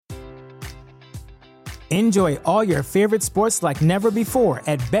Enjoy all your favorite sports like never before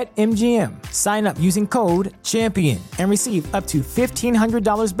at BetMGM. Sign up using code CHAMPION and receive up to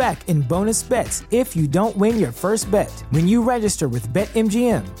 $1,500 back in bonus bets if you don't win your first bet. When you register with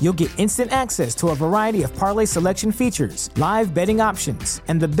BetMGM, you'll get instant access to a variety of parlay selection features, live betting options,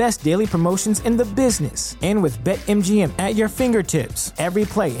 and the best daily promotions in the business. And with BetMGM at your fingertips, every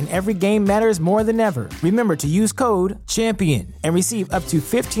play and every game matters more than ever. Remember to use code CHAMPION and receive up to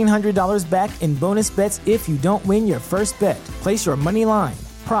 $1,500 back in bonus bets if you don't win your first bet. Place your money line,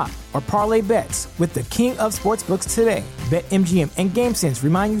 prop, or parlay bets with the king of sportsbooks today. BetMGM and GameSense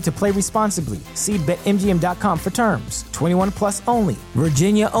remind you to play responsibly. See BetMGM.com for terms. 21 plus only.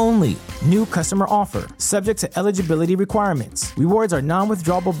 Virginia only. New customer offer. Subject to eligibility requirements. Rewards are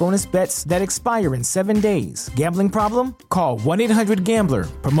non-withdrawable bonus bets that expire in 7 days. Gambling problem? Call 1-800-GAMBLER.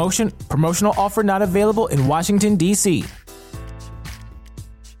 Promotional offer not available in Washington, D.C.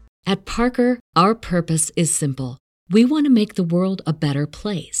 At Parker, our purpose is simple. We want to make the world a better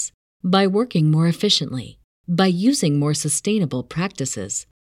place by working more efficiently, by using more sustainable practices,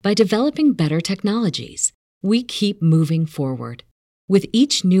 by developing better technologies. We keep moving forward. With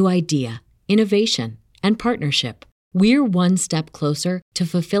each new idea, innovation, and partnership, we're one step closer to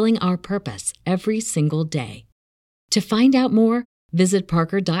fulfilling our purpose every single day. To find out more, visit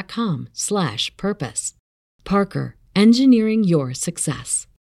parker.com/purpose. Parker, engineering your success.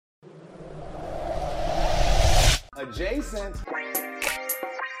 Adjacent.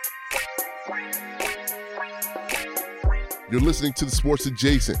 You're listening to the Sports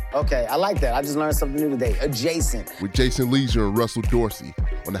Adjacent. Okay, I like that. I just learned something new today. Adjacent. With Jason Leisure and Russell Dorsey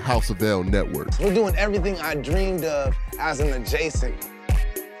on the House of L Network. We're doing everything I dreamed of as an adjacent.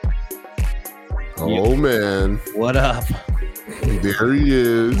 Oh, man. What up? There he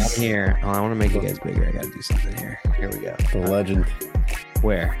is. I'm here. Oh, I want to make you guys bigger. I got to do something here. Here we go. The legend.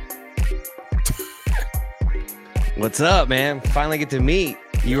 Where? What's up, man? Finally get to meet.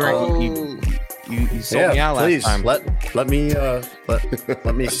 You sold me out last time. Let me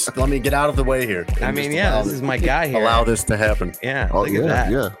get out of the way here. I mean, this is my guy here. Allow this to happen. Yeah. Look at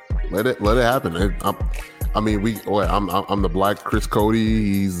that. Yeah. Let it happen. I'm the black Chris Cody.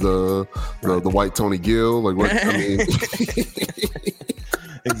 He's the white Tony Gill. Like what? I mean.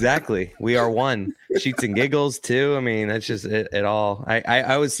 Exactly. We are one. Sheets and Giggles too. I mean, that's just it all. I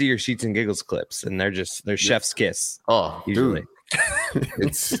always see your Sheets and Giggles clips, and they're chef's kiss. Oh, usually.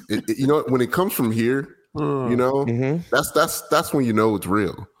 Dude. You know, when it comes from here, you know, that's when you know it's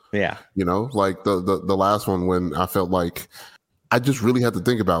real. Yeah. You know, like the last one when I felt like I just really had to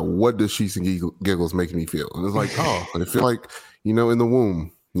think about what does Sheets and Giggles make me feel, and it's like, I feel like, you know, in the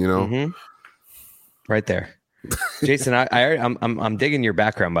womb, you know, right there. Jason, I'm digging your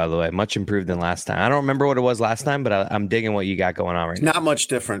background, by the way. Much improved than last time. I don't remember what it was last time, but I'm digging what you got going on right now. Not much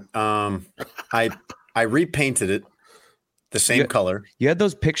different. I repainted it the same color. You had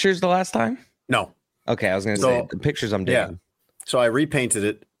those pictures the last time? No. Okay, I was going to say the pictures I'm digging. Yeah. So I repainted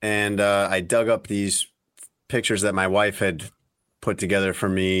it, and I dug up these pictures that my wife had put together for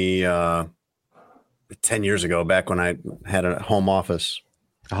me 10 years ago, back when I had a home office.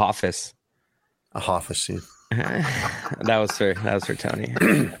 A office, yeah. that was for Tony.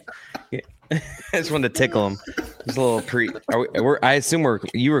 Yeah. I just wanted to tickle him. Just a little I assume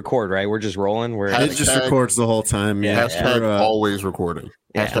you record, right? We're just rolling. It just records the whole time. Yeah. Always recording.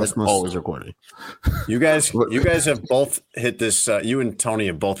 Always recording. You guys have both hit this. You and Tony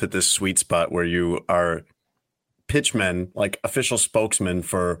have both hit this sweet spot where you are pitchmen, like official spokesmen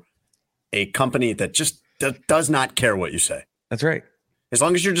for a company that just does not care what you say. That's right. As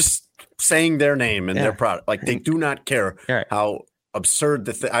long as you're just saying their name and their product, like they do not care how absurd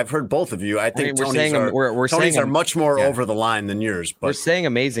I've heard both of you. I think Tony's are much more over the line than yours. But we're saying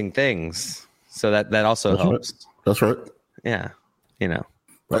amazing things, so that also helps. Right. That's right. Yeah, you know.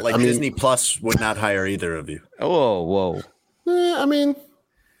 But Disney Plus would not hire either of you. Whoa. I mean,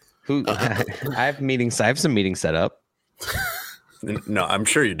 I have some meetings set up. No, I'm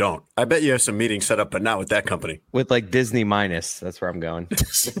sure you don't. I bet you have some meetings set up, but not with that company. With like Disney minus, that's where I'm going.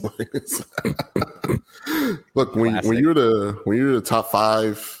 Look, when you're the top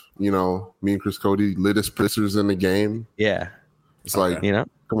 5, you know, me and Chris Cody, littest pissers in the game. Yeah, it's like, you know,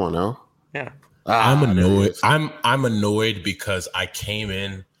 come on now. Yeah, I'm annoyed. I'm annoyed because I came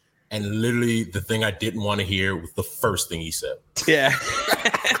in and literally the thing I didn't want to hear was the first thing he said. Yeah.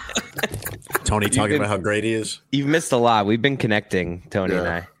 Tony talking about how great he is. You've missed a lot. We've been connecting, Tony and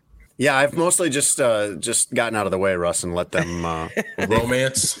I. Yeah, I've mostly just gotten out of the way, Russ, and let them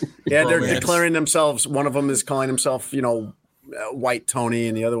romance. Yeah, they're declaring themselves. One of them is calling himself, you know, White Tony,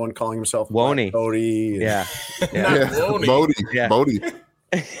 and the other one calling himself Woney. Cody. Yeah. Bodie.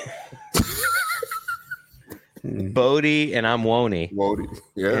 Bodie, and I'm Woney. Wody.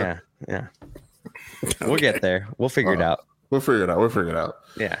 Yeah. Yeah. We'll get there. We'll figure it out. We'll figure it out.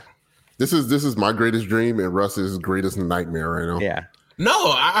 Yeah. This is my greatest dream and Russ's greatest nightmare right now. Yeah. No,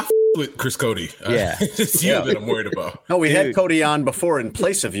 I with Chris Cody. Yeah. It's you that I'm worried about. No, we had Cody on before in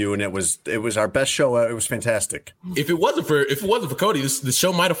place of you, and it was our best show. It was fantastic. If it wasn't for Cody, the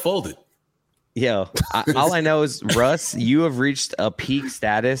show might have folded. Yo, all I know is, Russ, you have reached a peak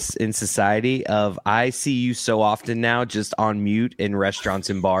status in society of I see you so often now just on mute in restaurants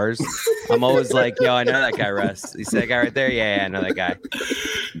and bars. I'm always like, yo, I know that guy, Russ. You see that guy right there? Yeah, I know that guy.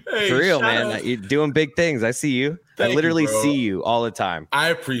 Hey, For real, man. out. You're doing big things. I see you. Thank I literally you, bro. see you all the time. I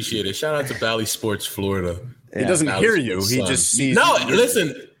appreciate it. Shout out to Bally Sports, Florida. He doesn't That hear was you. his He son. just sees. No, you.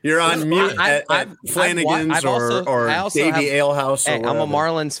 listen. You're on That's mute fine. at Flanagan's or Davy Alehouse. Hey, or I'm a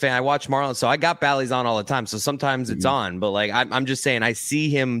wherever. Marlins fan. I watch Marlins, so I got Bally's on all the time. So sometimes it's on, but like I'm just saying, I see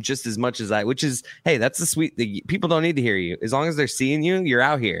him just as much as which is, hey, that's the sweet. People don't need to hear you as long as they're seeing you. You're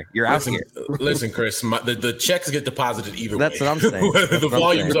out here. You're out here. Listen, Chris. The checks get deposited either way. That's what I'm saying. Whether the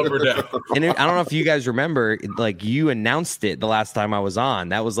volume's up or down. And I don't know if you guys remember, like you announced it the last time I was on.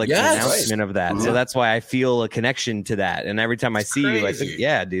 That was like the Yes. announcement of that. So that's why I feel a connection to that. And every time I see you, I think,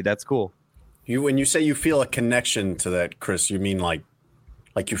 yeah, dude, that's cool. When you say you feel a connection to that, Chris, you mean like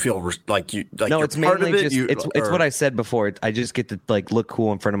you feel like you like No, you're it's part mainly of it. just it's what I said before. I just get to like look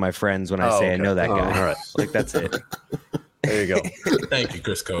cool in front of my friends when I say I know that guy. All right, Like that's it. there you go. Thank you,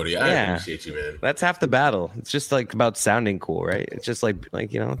 Chris Cody. I Yeah. appreciate you, man. That's half the battle. It's just like about sounding cool, right? It's just like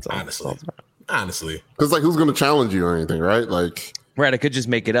you know, it's all, Honestly. Because like, who's going to challenge you or anything, right? Like, right. I could just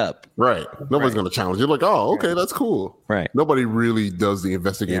make it up. right. Nobody's going to challenge you. Like, oh, okay, that's cool. Right. Nobody really does the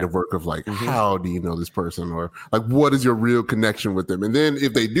investigative work of like, how do you know this person, or like, what is your real connection with them? And then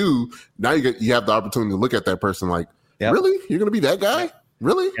if they do, now you have the opportunity to look at that person like, Yep. really, you're going to be that guy?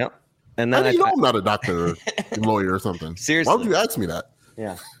 Really? Yep. And How then do you know I'm not a doctor or lawyer or something? Seriously. Why would you ask me that?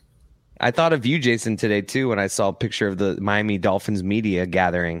 yeah. I thought of you, Jason, today too when I saw a picture of the Miami Dolphins media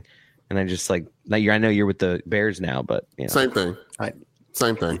gathering, and I just like I know you're with the Bears now, but you know. Same thing.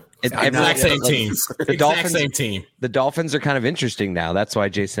 Same thing. Exact same team. The Exact Dolphins, same team. The Dolphins are kind of interesting now. That's why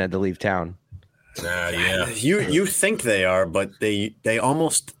Jason had to leave town. Yeah. You think they are, but they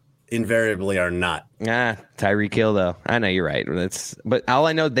almost invariably are not. Tyreek Hill though. I know you're right. But all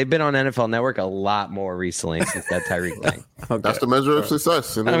I know, they've been on NFL Network a lot more recently since that Tyreek thing. Okay. That's the measure of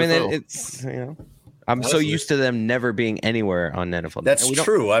success. In the I mean, NFL. it's I'm so used to them never being anywhere on NFL. That's We don't-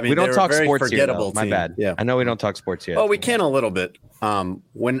 true. I mean, we don't they're talk a very sports here. Though. forgettable My team. bad. Yeah. I know we don't talk sports yet. Oh, we can a little bit.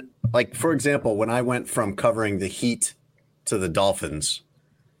 When, like, for example, when I went from covering the Heat to the Dolphins,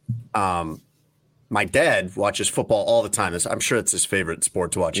 my dad watches football all the time. I'm sure it's his favorite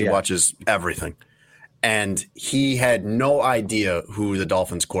sport to watch. He watches everything. And he had no idea who the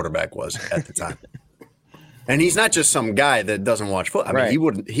Dolphins quarterback was at the time. And he's not just some guy that doesn't watch football. I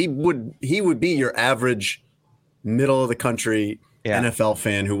mean, he would be your average middle of the country NFL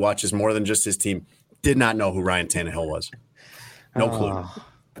fan who watches more than just his team. Did not know who Ryan Tannehill was. No clue.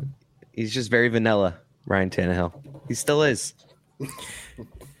 He's just very vanilla, Ryan Tannehill. He still is.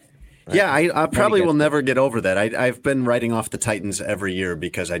 Yeah, I probably will never get over that. I've been writing off the Titans every year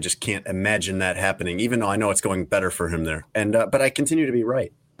because I just can't imagine that happening, even though I know it's going better for him there. And but I continue to be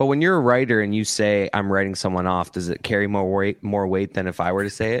right. But when you're a writer and you say I'm writing someone off, does it carry more weight than if I were to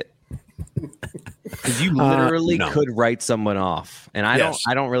say it? Because you literally could write someone off, and I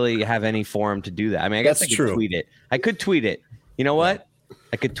don't really have any forum to do that. I mean, I guess I could tweet it. I could tweet it. You know what?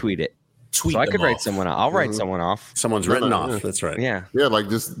 I could tweet it. Tweet so I could them write off. someone off. I'll write someone off. Someone's written off. That's right. Yeah. Yeah, like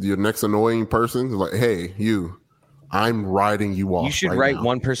just your next annoying person is like, hey, I'm writing you off. You should right write now.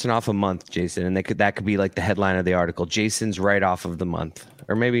 one person off a month, Jason, and that could be like the headline of the article. Jason's write off of the month,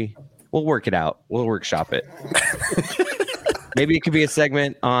 or maybe we'll work it out. We'll workshop it. Maybe it could be a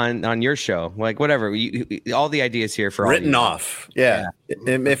segment on your show, like whatever. All the ideas here for written off. Yeah.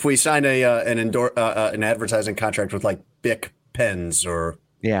 If we sign an advertising contract with like Bic pens or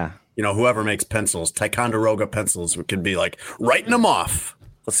whoever makes pencils, Ticonderoga pencils, we could be like writing them off.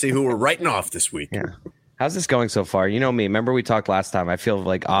 Let's see who we're writing off this week. Yeah. How's this going so far? You know me. Remember we talked last time. I feel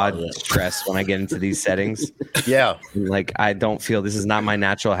like odd stress when I get into these settings. Yeah. Like I don't feel this is not my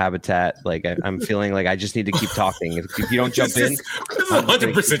natural habitat. Like I'm feeling like I just need to keep talking. If you don't jump in, This is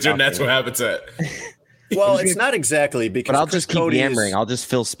 100% your natural habitat. Well, it's not exactly because but I'll just keep yammering. I'll just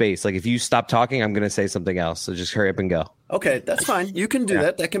fill space. Like if you stop talking, I'm going to say something else. So just hurry up and go. Okay, that's fine. You can do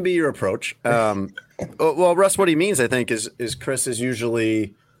that. That can be your approach. Well, Russ, what he means, I think, is Chris is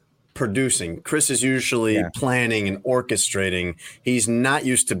usually producing. Chris is usually planning and orchestrating. He's not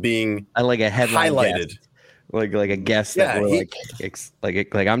used to being like a headline highlighted. guest. like a guest that we're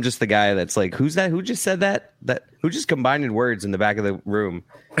like I'm just the guy that's like, who's that? Who just said that? Who just combined words in the back of the room?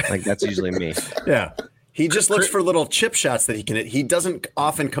 Like that's usually me. Yeah. He just looks for little chip shots that he can hit. He doesn't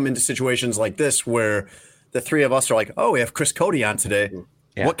often come into situations like this where the three of us are like, oh, we have Chris Cody on today.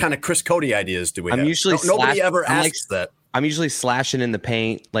 Yeah. What kind of Chris Cody ideas do we have? Nobody ever asks that. I'm usually slashing in the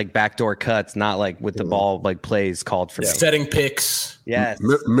paint, like backdoor cuts, not like with the ball, like plays called for me. Setting picks. Yes.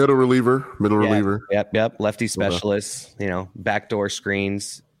 Middle reliever. Yep. Lefty specialists, backdoor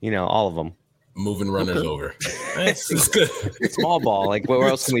screens, all of them. Moving runners over. It's good. Small ball. Like, what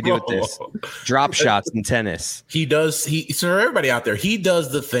else can we do with this? Drop shots in tennis. He does. So everybody out there, he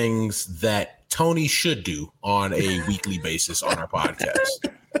does the things that Tony should do on a weekly basis on our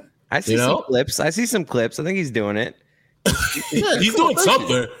podcast. I see some clips. I think he's doing it. Yeah, he's doing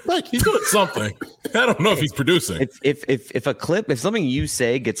something. He's doing something. I don't know if he's producing. If something you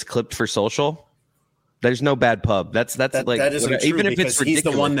say gets clipped for social, there's no bad pub. That isn't true, even if it's ridiculous. He's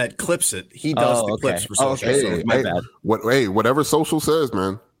the one that clips it. He does the clips for social. Okay. My bad. Whatever social says,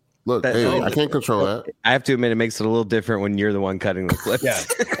 man. Look, I can't control that. I have to admit, it makes it a little different when you're the one cutting the clips. Yeah,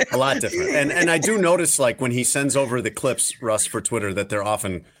 a lot different. And I do notice, like, when he sends over the clips, Russ, for Twitter, that they're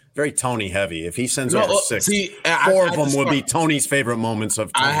often very Tony heavy. If he sends over 6, 4 of them would be Tony's favorite moments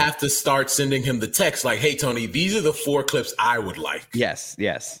of Tony. I have to start sending him the text like, hey, Tony, these are the 4 clips I would like. Yes,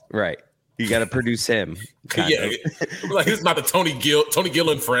 right. You got to produce him. Yeah, like it's not the Tony Gill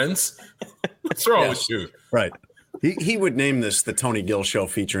and Friends. What's wrong with you? Right. He would name this the Tony Gill Show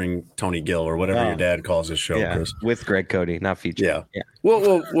featuring Tony Gill or whatever your dad calls his show, Chris. With Greg Cody, not featuring. Yeah.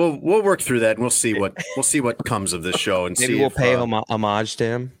 We'll work through that and we'll see what comes of this show and maybe see we'll pay homage to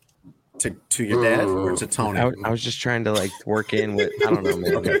him. To your dad or to Tony? I was just trying to work in with, I don't know.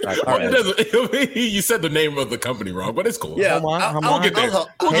 Maybe. Okay. You said the name of the company wrong, but it's cool. Yeah, we'll get there.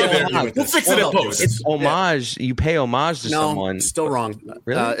 We'll fix it in post. It's homage. You pay homage to someone. Still wrong.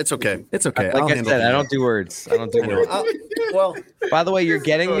 Really? It's okay. It's okay. Like I said, I don't do words. Well, by the way, you're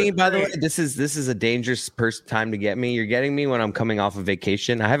getting me. By the way, this is a dangerous time to get me. You're getting me when I'm coming off of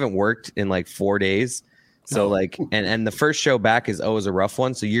vacation. I haven't worked in 4 days. So and the first show back is always a rough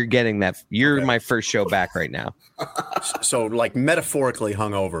one. So you're getting that. You're my first show back right now. So metaphorically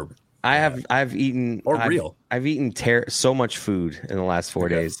hungover. I've eaten I've eaten so much food in the last 4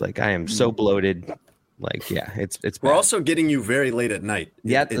 days. I am so bloated. It's bad. We're also getting you very late at night.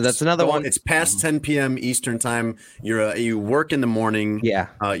 Yeah, that's another one. It's past 10 p.m. Eastern time. You work in the morning. Yeah.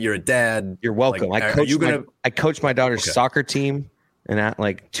 You're a dad. You're welcome. I coached my daughter's soccer team. And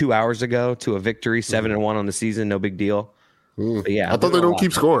that 2 hours ago to a victory, 7-1 on the season, no big deal. But yeah, I thought they don't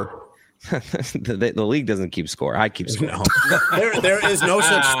keep score. the league doesn't keep score. I keep score. No. There is no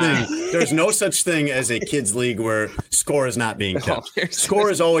such thing. There's no such thing as a kids league where score is not being kept.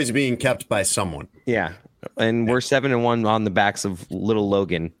 Score is always being kept by someone. Yeah, and we're 7-1 on the backs of little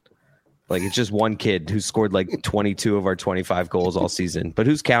Logan. It's just one kid who scored 22 of our 25 goals all season. But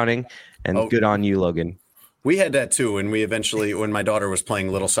who's counting? And good on you, Logan. We had that too, and we eventually, when my daughter was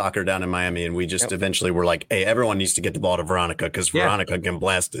playing little soccer down in Miami, and we just eventually were like, hey, everyone needs to get the ball to Veronica because Veronica can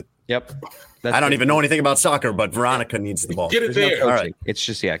blast it. Yep. I don't even know anything about soccer, but Veronica needs the ball. Get it there. All right. It's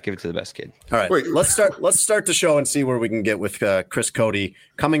just, give it to the best kid. All right. Wait. Let's start the show and see where we can get with Chris Cody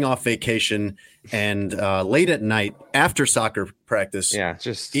coming off vacation and late at night after soccer practice. Yeah,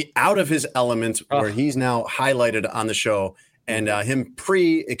 just out of his element where he's now highlighted on the show and him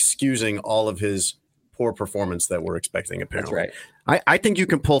excusing all of his poor performance that we're expecting, apparently. That's right. I think you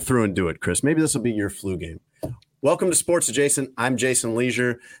can pull through and do it, Chris. Maybe this will be your flu game. Welcome to Sports Adjacent. I'm Jason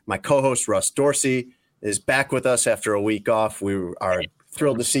Leisure. My co-host, Russ Dorsey, is back with us after a week off. We are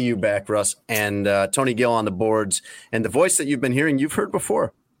thrilled to see you back, Russ. And Tony Gill on the boards. And the voice that you've been hearing, you've heard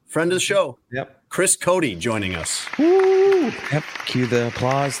before. Friend of the show. Yep. Chris Cody joining us. Woo! Yep. Cue the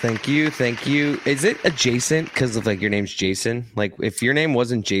applause. Thank you. Is it adjacent because of your name's Jason? If your name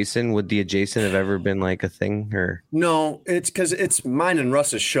wasn't Jason, would the adjacent have ever been a thing or? No, it's because it's mine and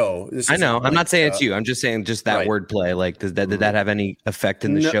Russ's show. I know. I'm not saying it's you. I'm just saying that wordplay. Did that have any effect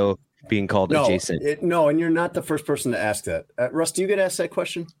in the show being called adjacent? No, and you're not the first person to ask that. Russ, do you get asked that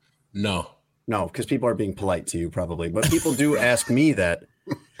question? No, because people are being polite to you probably, but people do ask me that.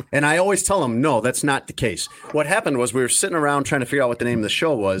 And I always tell them, no, that's not the case. What happened was we were sitting around trying to figure out what the name of the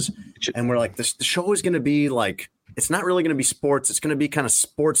show was. And we're like, the show is going to be it's not really going to be sports. It's going to be kind of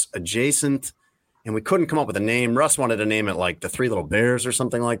sports adjacent. And we couldn't come up with a name. Russ wanted to name it the Three Little Bears or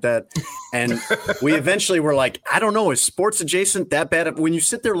something like that. And we eventually were like, I don't know, is sports adjacent that bad? When you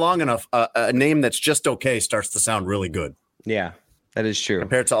sit there long enough, a name that's just okay starts to sound really good. Yeah. That is true.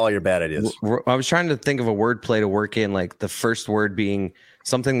 Compared to all your bad ideas. I was trying to think of a word play to work in, the first word being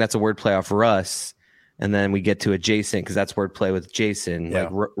something that's a word play off Russ, and then we get to adjacent because that's wordplay with Jason, like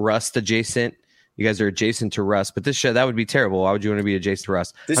Rust adjacent. You guys are adjacent to Rust, but that would be terrible. Why would you want to be adjacent to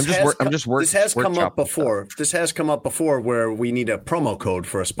Rust? This has come up before. This has come up before where we need a promo code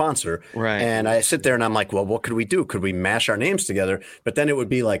for a sponsor. Right. And I sit there and I'm like, well, what could we do? Could we mash our names together? But then it would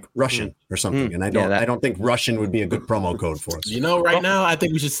be like Russian or something. And I don't think Russian would be a good promo code for us. Right now, I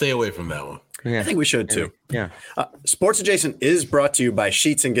think we should stay away from that one. Yeah. I think we should too. Yeah. Sports Adjacent is brought to you by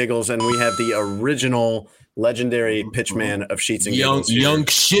Sheets and Giggles, and we have the original legendary pitchman of Sheets and Giggles. Young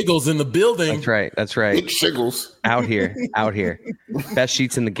Shiggles in the building. That's right. Big Shiggles. Out here. Best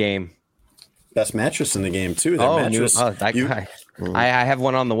sheets in the game. Best mattress in the game too. That guy. I have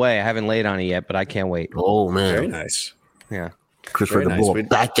one on the way. I haven't laid on it yet, but I can't wait. Oh man. Very nice. Yeah. Chris ready to blow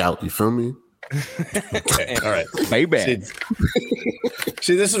back out. You feel me? Okay. All right. Baby.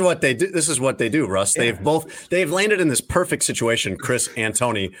 See, this is what they do. This is what they do, Russ. They've landed in this perfect situation, Chris and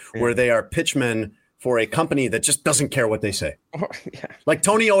Tony, where they are pitchmen for a company that just doesn't care what they say. Like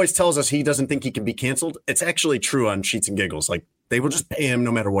Tony always tells us he doesn't think he can be canceled. It's actually true on Sheets and Giggles. Like they will just pay him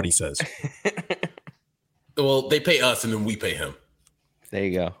no matter what he says. Well, they pay us and then we pay him. There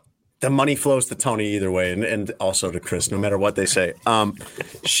you go. The money flows to Tony either way, and also to Chris, no matter what they say.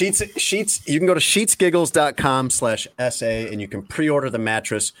 Sheets. You can go to sheetsgiggles.com/SA and you can pre-order the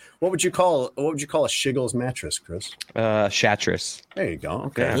mattress. What would you call a Shiggles mattress, Chris? Shattress. There you go.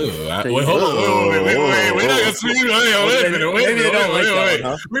 Okay. Yeah. Wait, hold on. Wait. We're not gonna speed.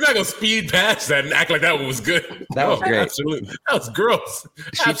 We're not gonna speed past that and act like that one was good. That was great. Absolutely. That was gross.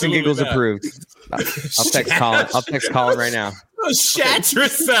 Sheets and Giggles approved. I'll text Colin. I'll text Colin right now.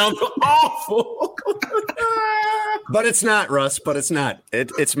 Shattress sounds awful. But it's not, Russ. But it's not.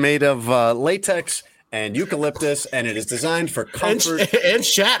 It's made of latex and eucalyptus, and it is designed for comfort. And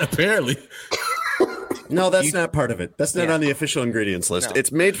shat, apparently. No, that's not part of it. That's not on the official ingredients list. No.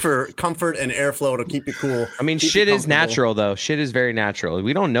 It's made for comfort and airflow to keep you cool. I mean, shit is natural, though. Shit is very natural.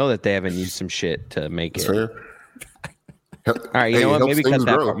 We don't know that they haven't used some shit to make it. Fair. All right, you know what? Maybe cut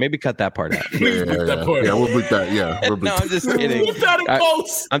that part. Maybe cut that part out. Yeah, we'll bleep that. Yeah, no, I'm just kidding.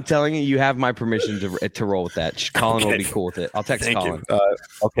 I'm telling you, you have my permission to roll with that. Colin will be cool with it. I'll text Colin.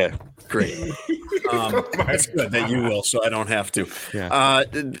 Okay, great. That's good that you will, so I don't have to. Yeah.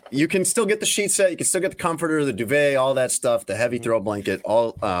 You can still get the sheet set. You can still get the comforter, the duvet, all that stuff. The heavy throw blanket,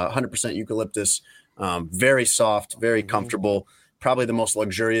 all 100% eucalyptus. Very soft, very comfortable. Probably the most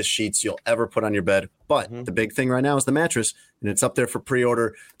luxurious sheets you'll ever put on your bed. But the big thing right now is the mattress, and it's up there for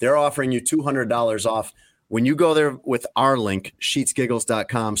pre-order. They're offering you $200 off. When you go there with our link,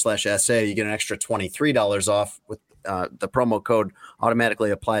 sheetsgiggles.com/SA, you get an extra $23 off with the promo code automatically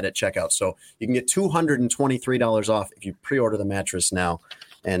applied at checkout. So you can get $223 off if you pre-order the mattress now.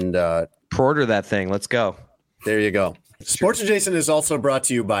 And pre-order that thing. Let's go. There you go. Sports Adjacent is also brought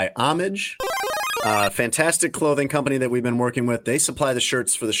to you by Homage. Fantastic clothing company that we've been working with. They supply the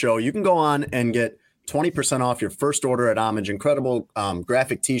shirts for the show. You can go on and get 20% off your first order at Homage. Incredible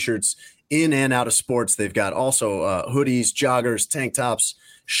graphic t-shirts in and out of sports. They've got also hoodies, joggers, tank tops,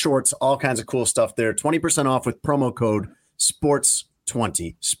 shorts, all kinds of cool stuff there. 20% off with promo code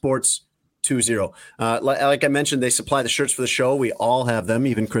SPORTS20, SPORTS20. Like I mentioned, they supply the shirts for the show. We all have them,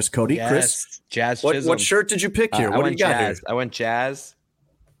 even Chris Cody. Yes. Chris, Jazz Chisholm. What shirt did you pick here? What do you got here? I went Jazz.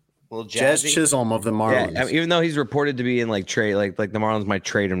 Jazz Chisholm of the Marlins. Yeah, even though he's reported to be in like trade, like the Marlins might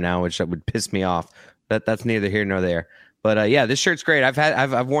trade him now, which would piss me off. That's neither here nor there. But yeah, this shirt's great.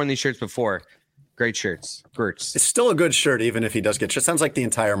 I've worn these shirts before. Great shirts. Gertz. It's still a good shirt, even if he does get traded. Sounds like the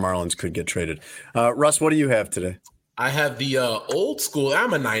entire Marlins could get traded. Russ, what do you have today? I have the old school.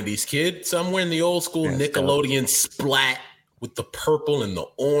 I'm a 90s kid, so I'm wearing the old school Nickelodeon splat with the purple and the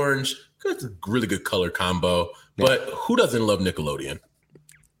orange. It's a really good color combo. Yeah. But who doesn't love Nickelodeon?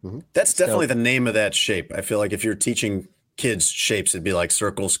 That's definitely the name of that shape. I feel like if you're teaching kids shapes, it'd be like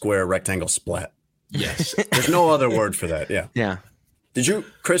circle, square, rectangle, splat. Yes. There's no other word for that. Yeah. Yeah.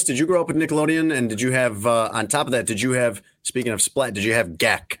 Chris, did you grow up with Nickelodeon? And did you have, on top of that, speaking of splat, did you have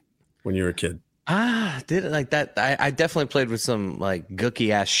GAC when you were a kid? Did it like that? I definitely played with some like gooky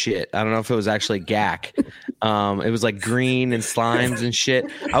ass shit. I don't know if it was actually GAC. It was like green and slimes and shit.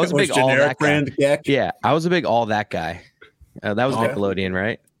 I was a big all that brand guy. GAC? Yeah. I was a big all that guy. That was Nickelodeon,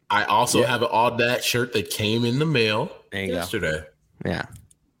 right? I also have an all that shirt that came in the mail yesterday. Yeah.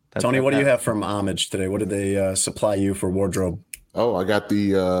 Tony, what do you have from Homage today? What did they supply you for wardrobe? Oh, I got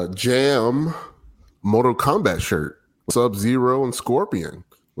the Jam Mortal Kombat shirt. Sub-Zero and Scorpion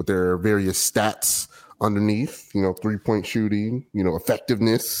with their various stats underneath, 3-point shooting,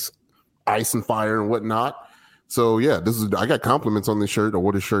 effectiveness, ice and fire and whatnot. So yeah, I got compliments on this shirt. I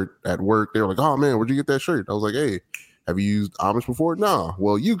wore this shirt at work. They were like, "Oh man, where'd you get that shirt?" I was like, "Hey, have you used Homage before?" "No."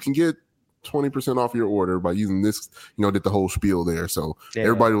 "Well, you can get 20% off your order by using this, did the whole spiel there. So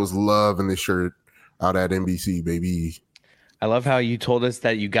everybody was loving this shirt out at NBC, baby. I love how you told us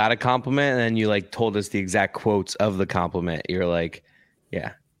that you got a compliment and then you told us the exact quotes of the compliment. You're like,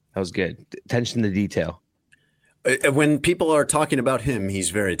 yeah, that was good. Attention to detail. When people are talking about him,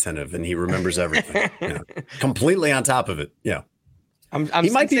 he's very attentive and he remembers everything. Completely on top of it. Yeah.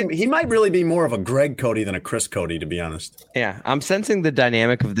 He might really be more of a Greg Cody than a Chris Cody, to be honest. Yeah. I'm sensing the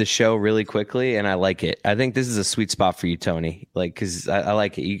dynamic of the show really quickly and I like it. I think this is a sweet spot for you, Tony. Cause I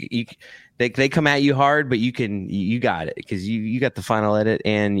like it. They come at you hard, but you got it because you got the final edit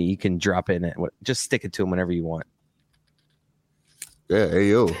and you can drop in it. Just stick it to them whenever you want. Yeah,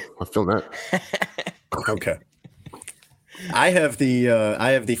 ayo, I feel that. Okay. I have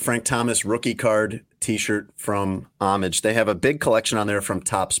the Frank Thomas rookie card T-shirt from Homage. They have a big collection on there from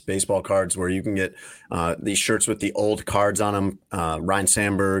Topps baseball cards where you can get these shirts with the old cards on them. Ryne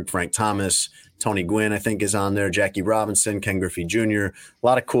Sandberg, Frank Thomas, Tony Gwynn, I think, is on there. Jackie Robinson, Ken Griffey Jr. A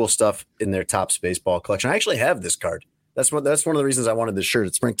lot of cool stuff in their Topps baseball collection. I actually have this card. That's one of the reasons I wanted this shirt.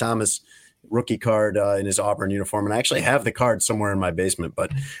 It's Frank Thomas rookie card in his Auburn uniform, and I actually have the card somewhere in my basement.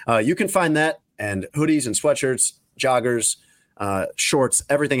 But you can find that and hoodies and sweatshirts, joggers, shorts,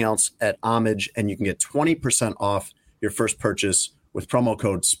 everything else at Homage, and you can get 20% off your first purchase with promo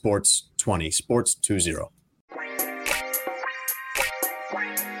code SPORTS20, SPORTS20.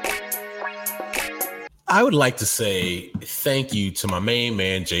 I would like to say thank you to my main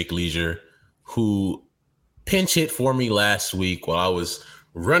man, Jake Leisure, who pinch hit for me last week while I was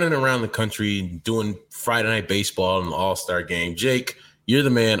running around the country doing Friday Night Baseball and the All-Star Game. Jake, you're the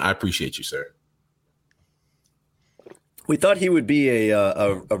man. I appreciate you, sir. We thought he would be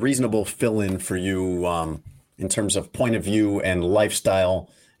a reasonable fill-in for you in terms of point of view and lifestyle,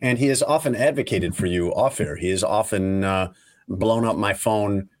 and he has often advocated for you off-air. He has often blown up my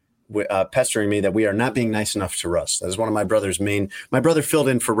phone, pestering me that we are not being nice enough to Russ. That is one of my brother's my brother filled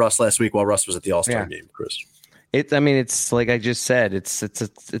in for Russ last week while Russ was at the All-Star game, Chris. It's like I just said, it's a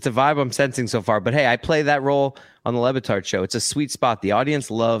vibe I'm sensing so far. But hey, I play that role on the Le Batard show. It's a sweet spot. The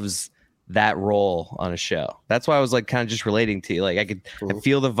audience loves that role on a show. That's why I was kind of just relating to you. I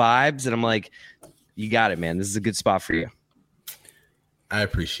feel the vibes, and I'm like, you got it, man. This is a good spot for you. I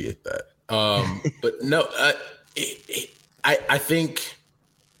appreciate that. But no, I think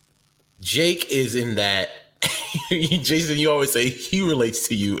Jake is in that. Jason, you always say he relates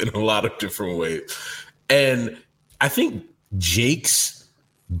to you in a lot of different ways. And I think Jake's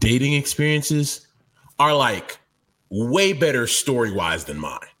dating experiences are way better story-wise than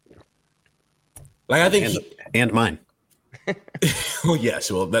mine. I think and mine. Well,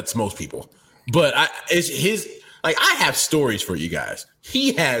 yes, well, that's most people. But I have stories for you guys.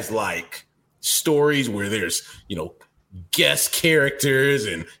 He has stories where there's, guest characters,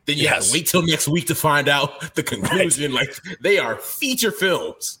 and then you have to wait till next week to find out the conclusion. Right. They are feature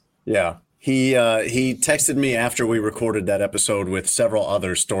films. Yeah. He texted me after we recorded that episode with several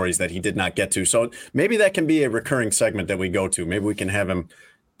other stories that he did not get to. So maybe that can be a recurring segment that we go to. Maybe we can have him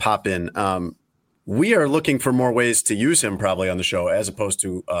pop in. We are looking for more ways to use him probably on the show, as opposed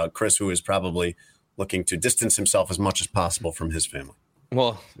to Chris, who is probably looking to distance himself as much as possible from his family.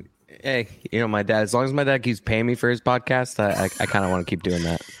 Well, hey, my dad, as long as my dad keeps paying me for his podcast, I kind of want to keep doing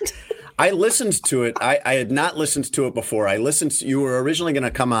that. I listened to it. I had not listened to it before. You were originally going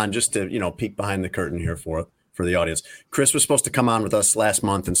to come on just to, peek behind the curtain here for the audience. Chris was supposed to come on with us last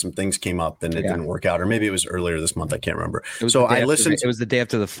month and some things came up and it didn't work out. Or maybe it was earlier this month. I can't remember. So I listened. It was the day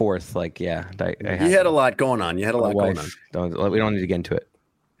after the 4th. You had a lot going on. We don't need to get into it.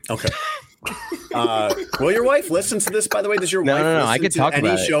 Okay. Well, your wife listens to this, by the way. Does your wife listen I could talk to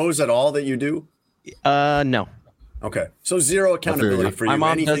any shows at all that you do? No. Okay. So zero accountability for you. My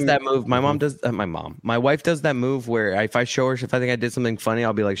mom does that move. My wife does that move where if I show her, if I think I did something funny,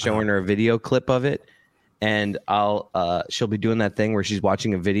 I'll be showing her a video clip of it. And she'll be doing that thing where she's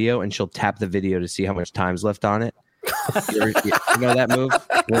watching a video and she'll tap the video to see how much time's left on it. You know that move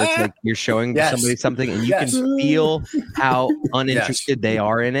where it's you're showing somebody something and you can feel how uninterested they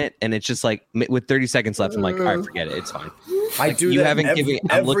are in it. And it's just with 30 seconds left, I'm all right, forget it. It's fine. I do that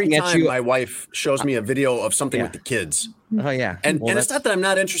every time my wife shows me a video of something with the kids. Oh, yeah. And it's not that I'm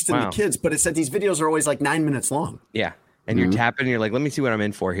not interested in the kids, but it's that these videos are always 9 minutes long. Yeah. And you're tapping and you're let me see what I'm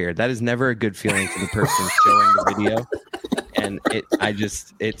in for here. That is never a good feeling for the person showing the video. And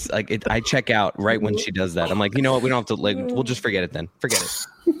I check out right when she does that. I'm like, you know what? We don't have to we'll just forget it then. Forget it.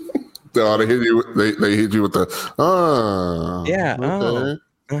 They hit you with the, yeah.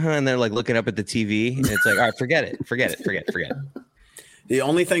 Okay. And they're looking up at the TV and it's all right, forget it. The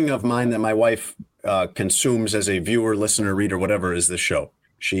only thing of mine that my wife consumes as a viewer, listener, reader, whatever, is this show.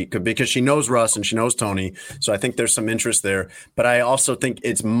 Because she knows Russ and she knows Tony. So I think there's some interest there. But I also think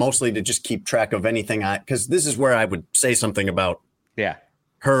it's mostly to just keep track of anything because this is where I would say something about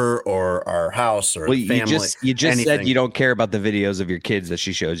her or our house or family. You just said you don't care about the videos of your kids that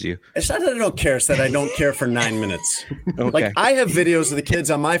she shows you. It's not that I don't care. It's that I don't care for 9 minutes. Okay. Like I have videos of the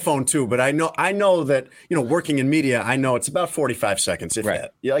kids on my phone too, but I know that, working in media, I know it's about 45 seconds. If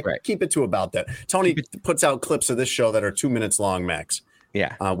that, keep it to about that. Tony puts out clips of this show that are 2 minutes long max.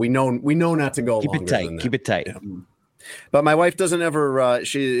 Yeah. We know not to go longer than that. Keep it tight. Yeah. But my wife doesn't ever,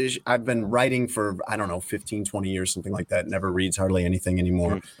 I've been writing for, 15, 20 years, something like that. Never reads hardly anything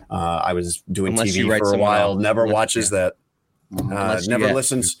anymore. I was doing TV for a while, never watches that. Never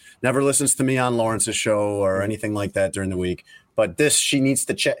listens to me on Lawrence's show or anything like that during the week. But this, she needs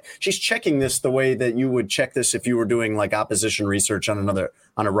to check. She's checking this the way that you would check this if you were doing like opposition research on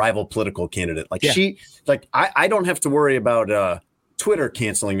a rival political candidate. I don't have to worry about, Twitter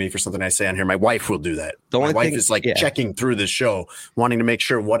canceling me for something I say on here. My wife will do that. My wife is checking through this show, wanting to make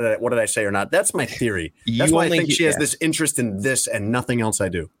sure what did I say or not. That's my theory. That's why I think she has this interest in this and nothing else I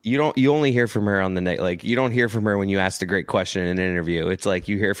do. You only hear from her on the night. Like you don't hear from her when you asked a great question in an interview. It's like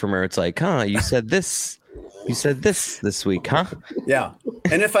you hear from her. It's like, you said this. You said this week, huh? Yeah.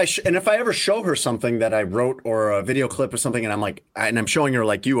 And if I ever show her something that I wrote or a video clip or something, and I'm showing her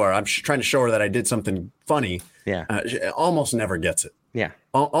like you are, I'm trying to show her that I did something funny. Yeah. She almost never gets it. Yeah.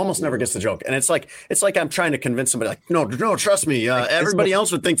 Almost never gets the joke. And it's like I'm trying to convince somebody like, no, trust me. Everybody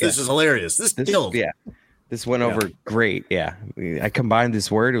else would think this is hilarious. This killed. Yeah. This went over great. Yeah. I combined this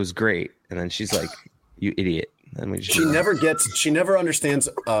word. It was great. And then she's like, you idiot. And she never understands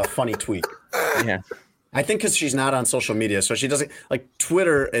a funny tweet. Yeah. I think because she's not on social media, so she doesn't like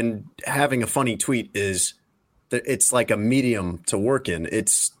Twitter, and having a funny tweet it's like a medium to work in.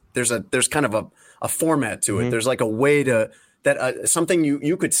 There's kind of a format to it. There's like a way that something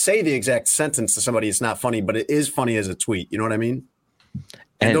you could say the exact sentence to somebody. It's not funny, but it is funny as a tweet. You know what I mean?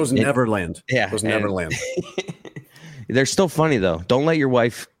 And those never land. Yeah, those never land. They're still funny though. Don't let your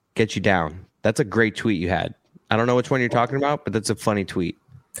wife get you down. That's a great tweet you had. I don't know which one you're talking about, but that's a funny tweet.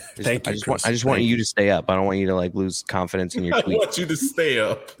 Thank you. I just want you to stay up. I don't want you to lose confidence in your tweet. I want you to stay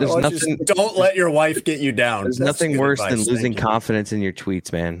up. There's nothing. Don't let your wife get you down. There's nothing worse than losing confidence in your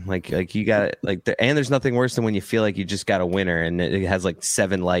tweets, man. Like you got it. And there's nothing worse than when you feel like you just got a winner and it has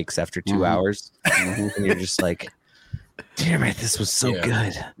 7 likes after 2 hours, and you're just like, damn it, this was so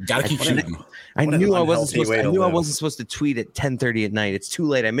good. Gotta keep shooting. I knew I wasn't supposed to tweet at 10:30 at night. It's too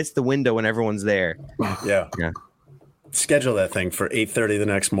late. I missed the window when everyone's there. Yeah. Schedule that thing for 8:30 the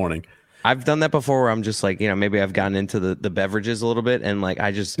next morning. I've done that before where I'm just like, maybe I've gotten into the beverages a little bit. And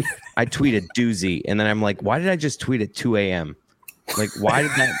I tweet a doozy. And then I'm like, why did I just tweet at 2 a.m.? Why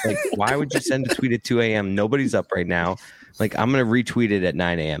did that? Why would you send a tweet at 2 a.m.? Nobody's up right now. I'm going to retweet it at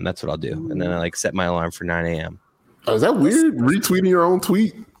 9 a.m. That's what I'll do. And then I set my alarm for 9 a.m. Oh, is that weird? Retweeting your own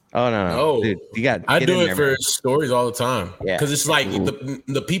tweet? Oh no. Dude, I do it for stories all the time. Yeah. Because it's like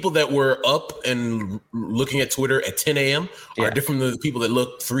the people that were up and looking at Twitter at 10 a.m. are different than the people that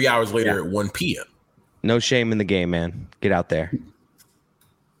look 3 hours later at 1 p.m. No shame in the game, man. Get out there.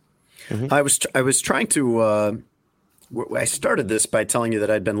 I was trying to I started this by telling you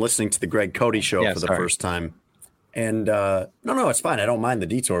that I'd been listening to the Greg Cody show for the first time. And no, it's fine. I don't mind the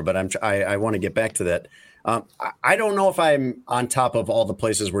detour, but I want to get back to that. I don't know if I'm on top of all the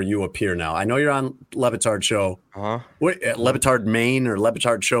places where you appear now. I know you're on Le Batard Show. What, Le Batard Maine or Le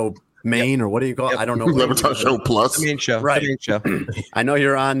Batard Show Maine or what do you call it? I don't know. Le Batard Show Plus. The main show. Right. The main show. I know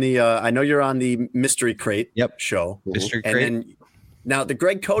you're on the Mystery Crate show. Mystery Crate. And then, now the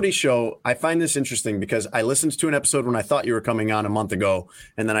Greg Cody show, I find this interesting because I listened to an episode when I thought you were coming on a month ago,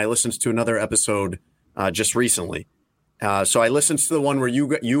 and then I listened to another episode just recently. So I listened to the one where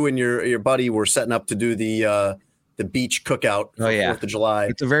you and your buddy were setting up to do the beach cookout for 4th of July.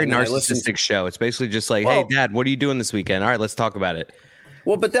 It's a very narcissistic show. It's basically just like, hey, Dad, what are you doing this weekend? All right, let's talk about it.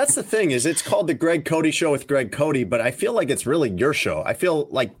 Well, but that's the thing is it's called the Greg Cody Show with Greg Cody, but I feel like it's really your show. I feel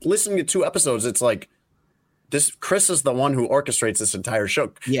like listening to 2 episodes, it's like Chris is the one who orchestrates this entire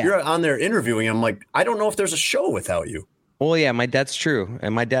show. Yeah. You're on there interviewing him. Like, I don't know if there's a show without you. Well, yeah, that's true.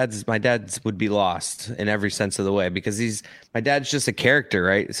 And my dad's would be lost in every sense of the way because my dad's just a character,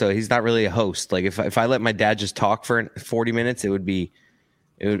 right? So he's not really a host. Like if I let my dad just talk for 40 minutes,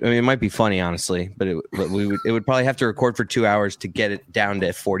 it might be funny, honestly, but it would probably have to record for 2 hours to get it down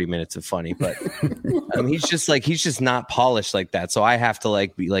to 40 minutes of funny. But he's just not polished like that. So I have to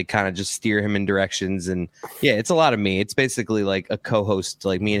be kind of just steer him in directions. And yeah, it's a lot of me. It's basically like a co-host,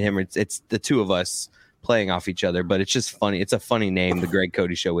 like me and him. It's the two of us playing off each other, but it's just funny. It's a funny name, the Greg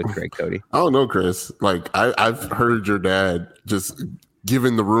Cody Show with Greg Cody. I don't know, Chris. I've heard your dad just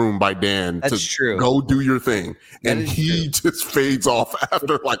given the room by Dan That's to true. go do your thing. That And he just fades off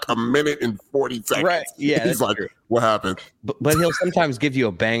after like a minute and 40 seconds. Right. Yeah. He's like, true. what happened? But he'll sometimes give you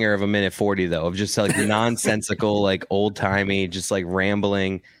a banger of a minute 40 though, of just like nonsensical, like old timey, just like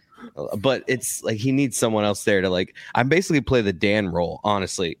rambling. But it's like he needs someone else there to like. I basically play the Dan role,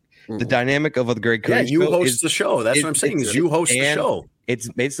 honestly. The dynamic of a Greg Cody you show host the show. That's what I'm saying. Is you host the show. It's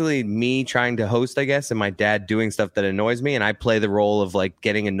basically me trying to host, I guess, and my dad doing stuff that annoys me, and I play the role of like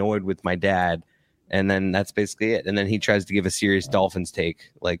getting annoyed with my dad, and then that's basically it. And then he tries to give a serious Dolphins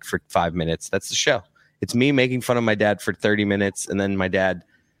take like for 5 minutes. That's the show. It's me making fun of my dad for 30 minutes, and then my dad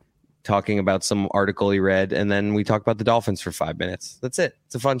talking about some article he read, and then we talk about the Dolphins for 5 minutes. That's it.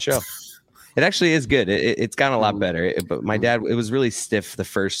 It's a fun show. It actually is good. It's gotten a lot better. But my dad, it was really stiff the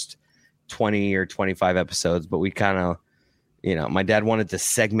first 20 or 25 episodes, but we kind of, my dad wanted to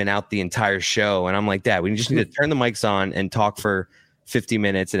segment out the entire show, and I'm like, Dad, we just need to turn the mics on and talk for 50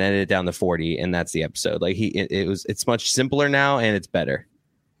 minutes and edit it down to 40, and that's the episode. Like it's much simpler now, and it's better.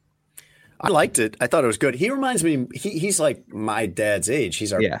 I liked it. I thought it was good. He reminds me, he's like my dad's age.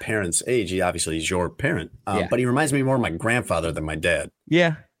 He's our parents' age. He's your parent, but he reminds me more of my grandfather than my dad.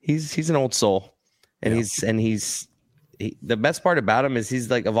 Yeah, he's an old soul, and he's the best part about him is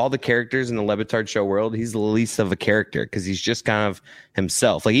he's like, of all the characters in the Le Batard show world, he's the least of a character because he's just kind of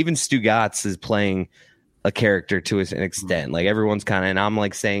himself. Like even Stu Gatz is playing a character to an extent. Like everyone's kind of, and I'm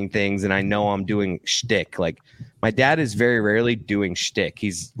like saying things and I know I'm doing shtick. Like my dad is very rarely doing shtick.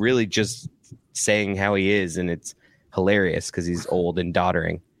 He's really just saying how he is, and it's hilarious because he's old and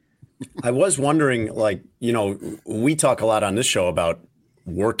doddering. I was wondering, like, we talk a lot on this show about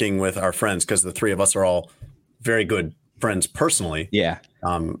working with our friends because the three of us are all very good friends personally. Yeah.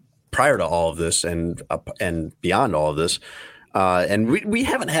 Prior to all of this and beyond all of this. And we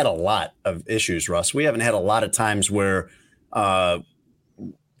haven't had a lot of issues, Russ. We haven't had a lot of times where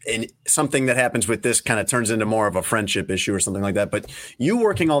something that happens with this kind of turns into more of a friendship issue or something like that. But you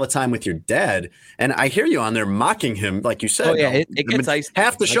working all the time with your dad, and I hear you on there mocking him, like you said. Oh, yeah, it gets icy.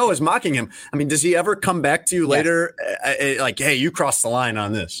 Half the show is mocking him. I mean, does he ever come back to you later like, hey, you crossed the line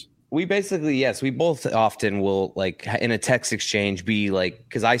on this? We basically, yes, we both often will like in a text exchange be like,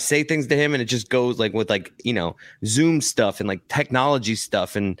 because I say things to him and it just goes like with like, Zoom stuff and like technology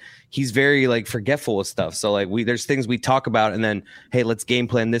stuff. And he's very like forgetful of stuff. So like there's things we talk about and then, hey, let's game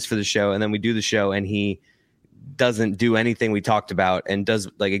plan this for the show. And then we do the show and he doesn't do anything we talked about and does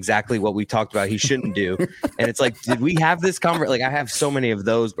like exactly what we talked about he shouldn't do. And it's like, did we have this conversation? Like I have so many of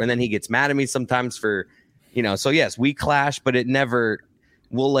those. And then he gets mad at me sometimes for, so yes, we clash, but it never...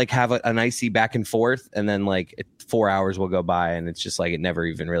 We'll like have an icy back and forth, and then like 4 hours will go by, and it's just like it never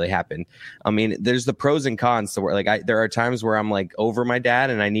even really happened. I mean, there's the pros and cons. So where like there are times where I'm like over my dad,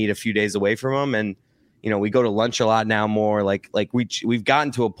 and I need a few days away from him, and we go to lunch a lot now. More like we've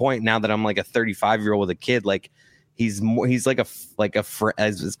gotten to a point now that I'm like a 35-year-old with a kid. Like he's like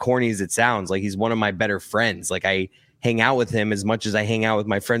as corny as it sounds. Like he's one of my better friends. Like I hang out with him as much as I hang out with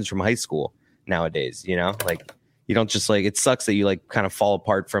my friends from high school nowadays. Like. You don't just like, it sucks that you like kind of fall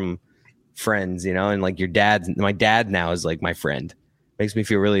apart from friends, and like my dad now is like my friend. Makes me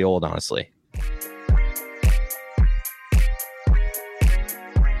feel really old, honestly.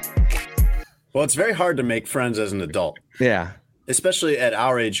 Well, it's very hard to make friends as an adult. Yeah. Especially at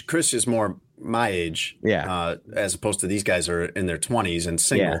our age. Chris is more my age. Yeah. As opposed to these guys are in their 20s and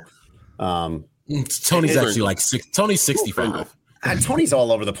single. Yeah. Tony's actually like Tony's 65. Tony's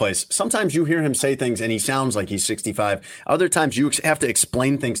all over the place. Sometimes you hear him say things and he sounds like he's 65. Other times you have to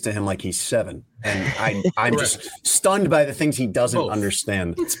explain things to him like he's 7. And I'm just stunned by the things he doesn't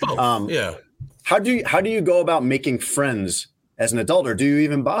understand. It's both. Yeah. How do you go about making friends as an adult, or do you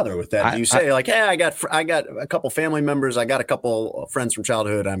even bother with that? Do you say like, hey, I got a couple family members, I got a couple friends from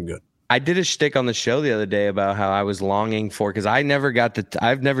childhood, I'm good? I did a shtick on the show the other day about how I was longing for, because I never got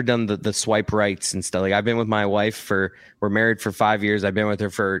I've never done the swipe rights and stuff. Like I've been with my wife we're married for 5 years. I've been with her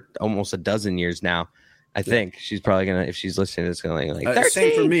for almost a dozen years now. I think she's probably gonna, if she's listening, it's gonna like 13.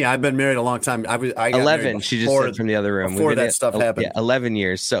 Same for me. I've been married a long time. I got 11. She just said from the other room before that stuff happened. Yeah, 11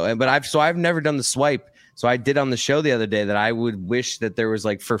 years. So, I've never done the swipe. So I did on the show the other day that I would wish that there was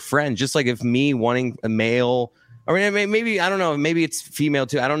like for friends, just like if me wanting a male. Or maybe, I don't know, maybe it's female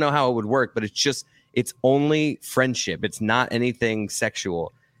too. I don't know how it would work, but it's only friendship. It's not anything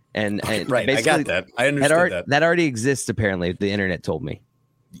sexual. And right, I got that. I understood that. That already exists, apparently. The internet told me.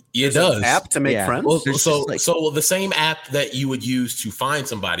 It does. An app to make friends? Well, so the same app that you would use to find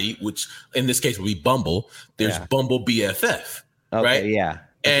somebody, which in this case would be Bumble, there's Bumble BFF, right? Yeah.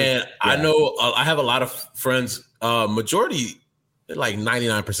 And I know I have a lot of friends, majority, like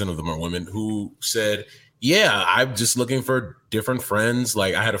 99% of them are women, who said, Yeah, I'm just looking for different friends.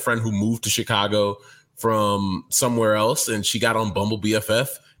 Like I had a friend who moved to Chicago from somewhere else, and she got on Bumble BFF,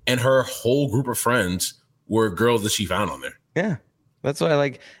 and her whole group of friends were girls that she found on there. Yeah. That's why I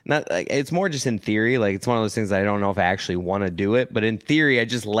like, not like, it's more just in theory. Like it's one of those things that I don't know if I actually want to do it, but in theory, I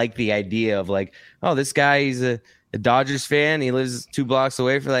just like the idea of like, oh, this guy, he's a Dodgers fan. He lives 2 blocks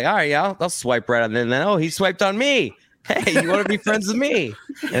away. For like, all right, yeah, I'll swipe right on them. And then, oh, he swiped on me. Hey, you want to be friends with me?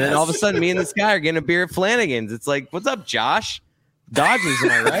 And then all of a sudden, me and this guy are getting a beer at Flanagan's. It's like, what's up, Josh? Dodgers,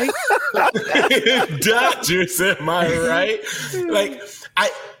 am I right? Dodgers, am I right? Like,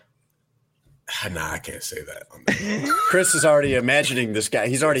 I can't say that. Chris is already imagining this guy.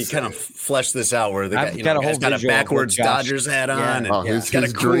 He's already kind of fleshed this out where the guy, guy's got a backwards Dodgers hat on. Yeah. And he's got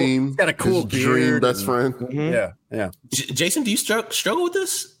a dream. He's got a cool dream best friend. Mm-hmm. Yeah. Jason, do you struggle with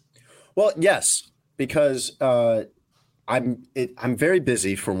this? Well, yes, because I'm very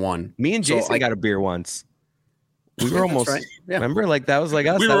busy for one. Me and Jason got a beer once. We were almost, right. Remember, like that was like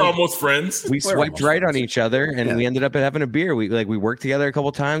us. We were almost friends. We swiped right on each other, and we ended up having a beer. We worked together a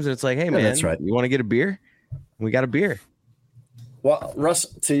couple times, and it's like, hey man, that's right. You want to get a beer? We got a beer. Well, Russ,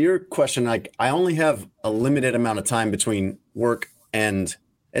 to your question, like I only have a limited amount of time between work, and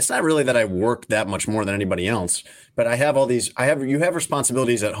it's not really that I work that much more than anybody else, but I have you have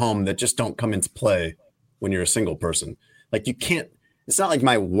responsibilities at home that just don't come into play when you're a single person. Like you can't. It's not like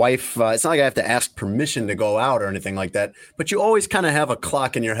my wife, it's not like I have to ask permission to go out or anything like that. But you always kind of have a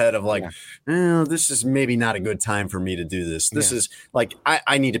clock in your head of like, this is maybe not a good time for me to do this. This is like,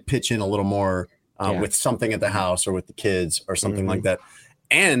 I need to pitch in a little more with something at the house or with the kids or something like that.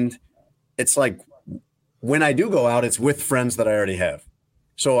 And it's like, when I do go out, it's with friends that I already have.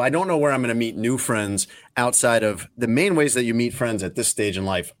 So I don't know where I'm going to meet new friends outside of the main ways that you meet friends at this stage in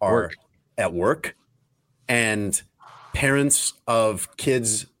life are at work and parents of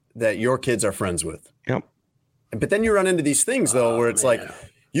kids that your kids are friends with. Yep. But then you run into these things though, where it's like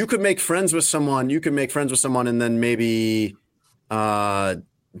you could make friends with someone, and then maybe the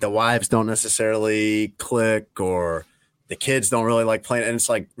wives don't necessarily click or the kids don't really like playing. And it's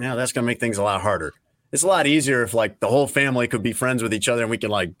like, that's going to make things a lot harder. It's a lot easier if like the whole family could be friends with each other and we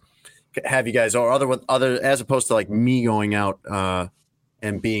can like have you guys or other as opposed to like me going out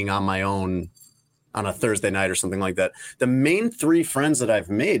and being on my own on a Thursday night or something like that. The main 3 friends that I've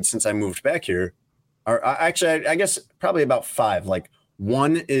made since I moved back here are actually, I guess probably about 5. Like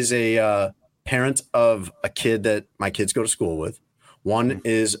one is a parent of a kid that my kids go to school with. One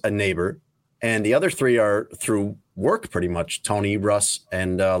is a neighbor, and the other 3 are through work pretty much. Tony, Russ,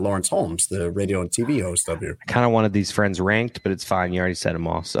 and Lawrence Holmes, the radio and TV host up here. I kind of wanted these friends ranked, but it's fine. You already said them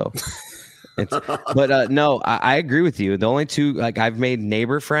all. So no, I agree with you. The only 2, like I've made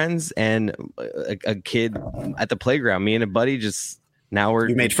neighbor friends and a kid at the playground. Me and a buddy you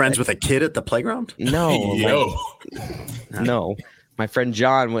made friends with a kid at the playground? No, no. My friend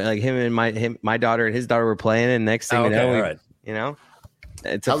John, like him and my daughter and his daughter were playing, and next thing you know,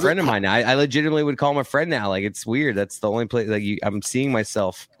 it's a friend of mine. I legitimately would call him a friend now. Like it's weird. That's the only place like I'm seeing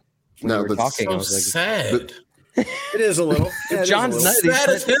myself. When we were talking, so I was like, sad. It is a little. John's sad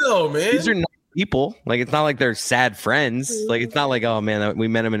as hell, man. These are nice people. Like it's not like they're sad friends. Like it's not like, oh man, we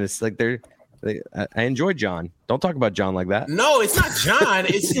met him in this. Like I enjoy John. Don't talk about John like that. No, it's not John.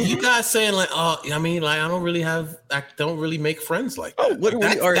 It's you guys saying like, oh, I mean, like I don't really make friends like that. Oh, what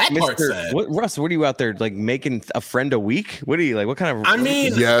like, that part's sad. Russ, what are you out there like making a friend a week? What are you like? What kind of? I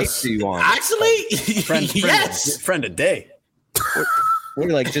mean, yes. Do you want? Actually, yes, friend a day. What are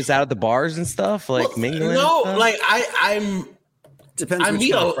you like just out at the bars and stuff, like mingling? No, like I'm. Depends.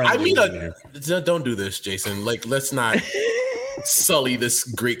 Don't do this, Jason. Like, let's not sully this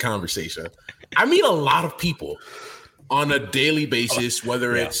great conversation. I meet a lot of people on a daily basis,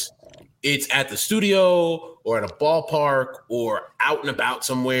 whether it's at the studio or at a ballpark or out and about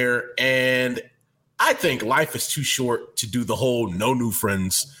somewhere. And I think life is too short to do the whole no new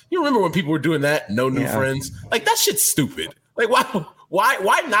friends. You remember when people were doing that? No new friends? Like that shit's stupid. Like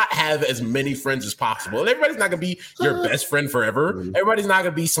why not have as many friends as possible? And everybody's not gonna be your best friend forever. Everybody's not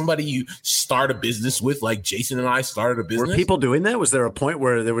gonna be somebody you start a business with, like Jason and I started a business. Were people doing that? Was there a point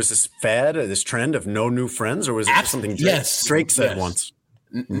where there was this fad, this trend of no new friends, or was it just something Drake said once?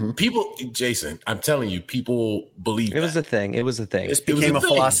 People, Jason, I'm telling you, people believe it was a thing. It was a thing. This became a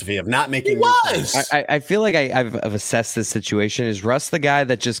philosophy of not making. It was. I feel like I've assessed this situation. Is Russ the guy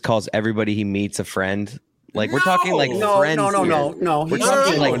that just calls everybody he meets a friend? Like we're talking like friends. No. We're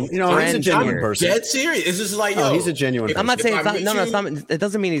talking like he's a genuine person. Dead serious. It's just like he's a genuine person. I'm not saying it's not. It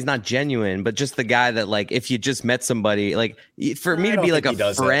doesn't mean he's not genuine, but just the guy that like if you just met somebody, like for me to be like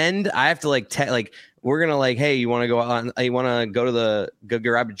a friend, I have to like we're gonna like, hey, you want to go on? You want to go to go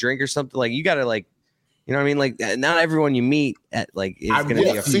grab a drink or something? Like you gotta like You know what I mean? Like, not everyone you meet is going to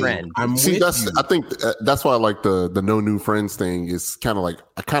be a friend. I think that's why I like the no new friends thing is kind of like,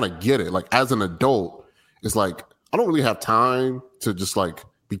 I kind of get it. Like, as an adult, it's like, I don't really have time to just like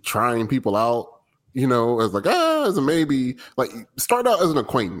be trying people out, as like, as a maybe. Like, start out as an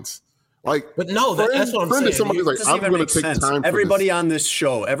acquaintance. Like, but no, that's what I'm saying. Somebody's like, I'm going to take time. Everybody on this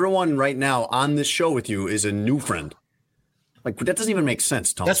show, everyone right now on this show with you is a new friend. Like, that doesn't even make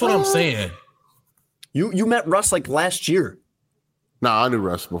sense, Tom. That's what I'm saying. You met Russ like last year. Nah, I knew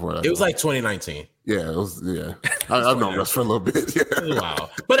Russ before that. It was like 2019. Yeah, it was. Yeah, I've known Russ for a little bit. Yeah. Wow.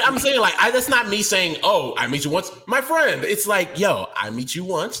 But I'm saying, like, that's not me saying, "Oh, I meet you once, my friend." It's like, "Yo, I meet you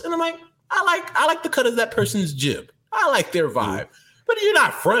once," and I'm like, I like the cut of that person's jib. I like their vibe. But you're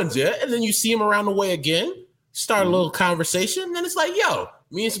not friends yet, and then you see them around the way again, start a little conversation, and then it's like, "Yo,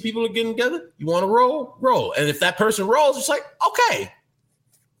 me and some people are getting together. You want to roll?" And if that person rolls, it's like, okay.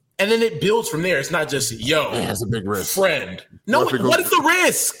 And then it builds from there. It's not just, yo, that's a big risk. Friend. No, what is the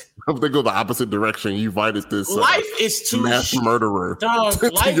risk? If they go the opposite direction, you invited this life is too mass murderer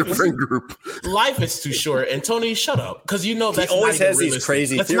to your friend group. Life is too short. And Tony, shut up. Because that's he always not has these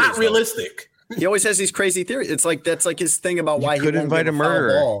crazy that's theories. That's not realistic. He always has these crazy theories. It's like that's like his thing about why he won't invite a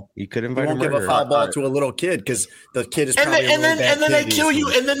murderer. You could invite a murderer. Give a foul ball to a little kid because the kid is probably and then they kill you,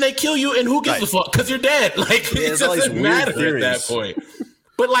 and then they kill you, and who gives a fuck? Because you're dead. Like, it doesn't matter at that point.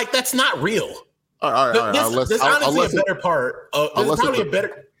 But like, that's not real. All right. There's honestly a better part. There's probably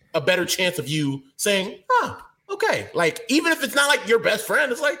a better chance of you saying, okay. Like, even if it's not like your best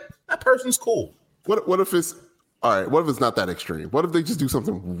friend, it's like, that person's cool. What if it's all right? What if it's not that extreme? What if they just do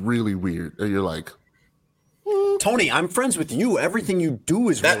something really weird and you're like, Tony, I'm friends with you. Everything you do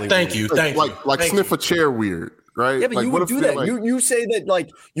is really thank weird. you. Thank you. Like sniff a chair weird. Right? Yeah, but like, you would do that. Like, you say that like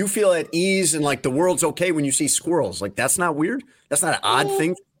you feel at ease and like the world's okay when you see squirrels. Like, that's not weird. That's not an odd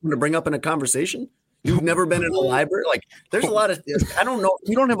thing to bring up in a conversation. You've never been in a library. Like, there's a lot of I don't know.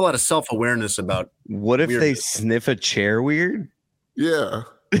 You don't have a lot of self-awareness about what if they sniff a chair weird? Yeah.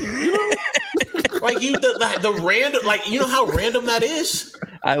 Like the random, like, you know how random that is.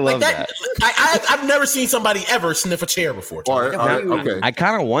 I love that. I've never seen somebody ever sniff a chair before. Okay. I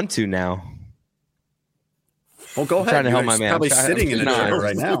kind of want to now. Well, go ahead. I'm trying to help my man. Probably sitting in a chair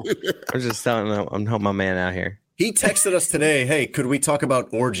right now. I'm just telling him I'm helping my man out here. He texted us today. Hey, could we talk about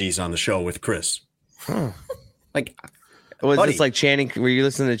orgies on the show with Chris? Like, was this like Channing? Were you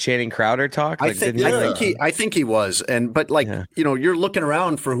listening to Channing Crowder talk? Like, I think he was. But you're looking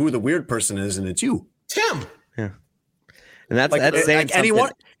around for who the weird person is, and it's you, Tim. Yeah, and that's saying like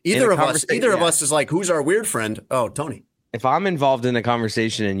anyone. Either of us is like, who's our weird friend? Oh, Tony. If I'm involved in a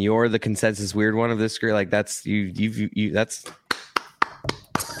conversation and you're the consensus weird one of this group, like that's you. That's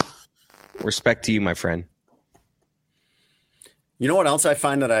respect to you, my friend. You know what else I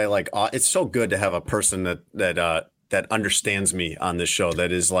find that I like? It's so good to have a person that understands me on this show.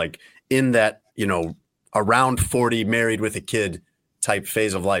 That is like in that, around 40, married with a kid type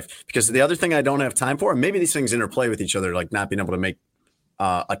phase of life. Because the other thing I don't have time for, and maybe these things interplay with each other, like not being able to make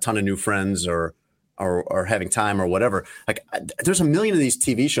a ton of new friends or having time or whatever. Like, there's a million of these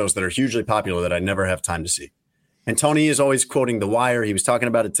TV shows that are hugely popular that I never have time to see. And Tony is always quoting The Wire. He was talking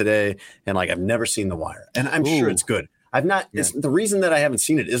about it today, and like, I've never seen The Wire, and I'm sure it's good. I've not. Yeah. The reason that I haven't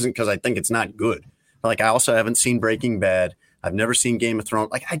seen it isn't because I think it's not good. Like, I also haven't seen Breaking Bad. I've never seen Game of Thrones.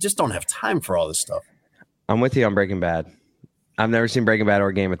 Like, I just don't have time for all this stuff. I'm with you on Breaking Bad. I've never seen Breaking Bad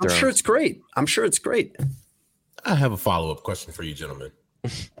or Game of Thrones. I'm sure it's great. I have a follow-up question for you, gentlemen.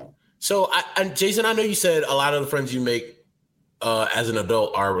 So, Jason, I know you said a lot of the friends you make as an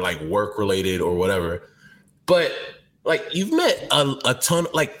adult are like work-related or whatever, but like, you've met a ton,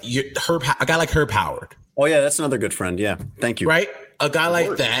 like a guy like Herb Howard. Oh yeah, that's another good friend. Yeah, thank you. Right, a guy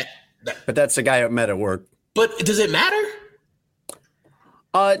like that. But that's a guy I met at work. But does it matter?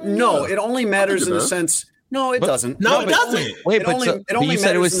 No, it only matters in the sense. No, it doesn't. No, it doesn't. Wait, but you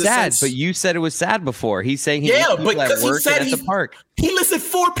said it was sad. But you said it was sad before. He's saying but because he said at the park. He listed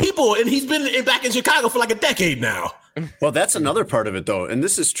 4 people, and he's been back in Chicago for like a decade now. Well, that's another part of it, though, and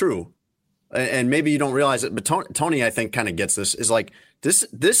this is true. And maybe you don't realize it, but Tony, I think, kind of gets this. Is like this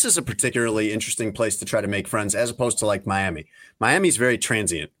is a particularly interesting place to try to make friends, as opposed to like Miami. Miami's very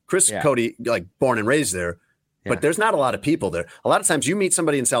transient. Chris Cody, like born and raised there, but there's not a lot of people there. A lot of times you meet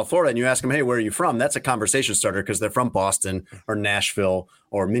somebody in South Florida and you ask them, hey, where are you from? That's a conversation starter because they're from Boston or Nashville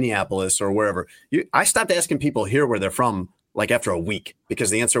or Minneapolis or wherever. I stopped asking people here where they're from like after a week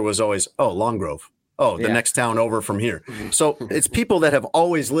because the answer was always, oh, Long Grove. Oh, the next town over from here. So it's people that have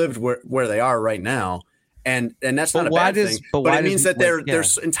always lived where they are right now. And that's not a bad thing. But it means that their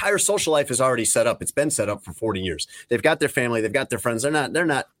entire social life is already set up. It's been set up for 40 years. They've got their family. They've got their friends. They're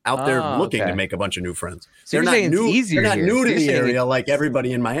not out there looking to make a bunch of new friends. So they're not new. They're not new to the area like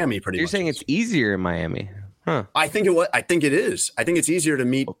everybody in Miami. You're saying it's easier in Miami, huh? I think it is. I think it's easier to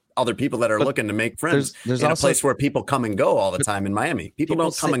meet other people that are looking to make friends. There's also a place where people come and go all the time in Miami. People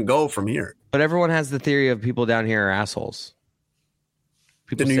don't come and go from here. But everyone has the theory of people down here are assholes.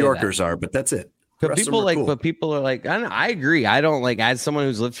 The New Yorkers are, but that's it. But people are like, I agree. I don't like, as someone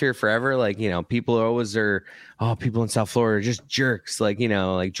who's lived here forever, like, people people in South Florida are just jerks. Like,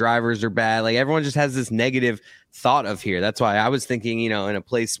 like drivers are bad. Like everyone just has this negative thought of here. That's why I was thinking, in a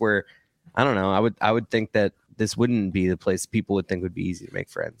place where, I don't know, I would think that this wouldn't be the place people would think would be easy to make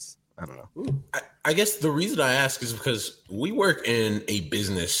friends. I don't know. I guess the reason I ask is because we work in a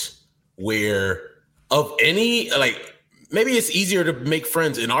business where maybe it's easier to make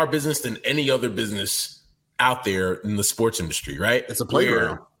friends in our business than any other business out there in the sports industry, right? It's a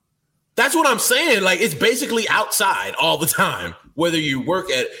playground. That's what I'm saying. Like, it's basically outside all the time. Whether you work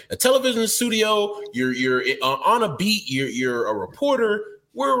at a television studio, you're on a beat, you're a reporter.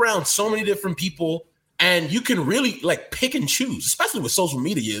 We're around so many different people, and you can really like pick and choose, especially with social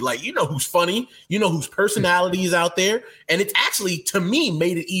media. Like, who's funny, whose personality is out there, and it's actually, to me,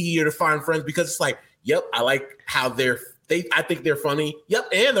 made it easier to find friends because it's like, yep, I like how I think they're funny. Yep,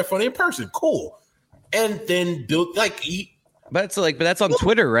 and they're funny in person. Cool. And then but that's on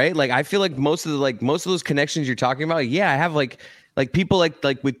Twitter, right? Like I feel like most of those connections you're talking about, yeah, I have like people like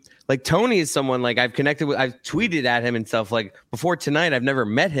Tony is someone like I've connected with. I've tweeted at him and stuff. Like before tonight, I've never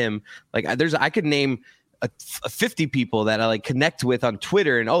met him. Like I could name a 50 people that I like connect with on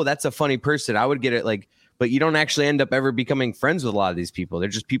Twitter, and that's a funny person. I would get it but you don't actually end up ever becoming friends with a lot of these people. They're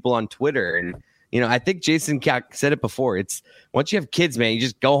just people on Twitter. And I think Jason said it before. It's once you have kids, man, you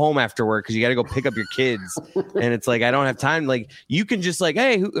just go home after work because you got to go pick up your kids. And it's like, I don't have time. Like you can just like,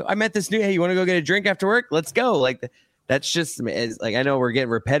 hey, I met this hey, you want to go get a drink after work? Let's go. Like that's just like, I know we're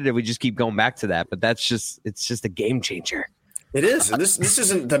getting repetitive. We just keep going back to that, but it's just a game changer. It is. And this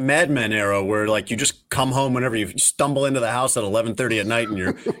isn't the Mad Men era where like you just come home whenever you stumble into the house at 11:30 at night and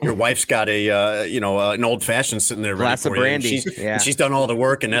your wife's got an old fashioned sitting there glass of brandy. And she's done all the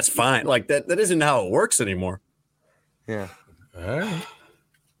work and that's fine. Like that isn't how it works anymore. Yeah. All right.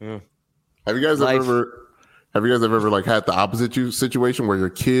 Yeah. Have you guys ever like had the opposite situation where your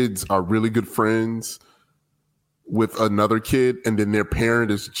kids are really good friends with another kid and then their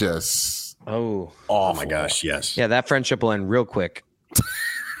parent is just Oh my gosh, yes. Yeah, that friendship will end real quick.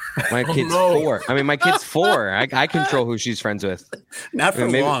 My kid's 4. I mean, my kid's 4. I control who she's friends with. Not for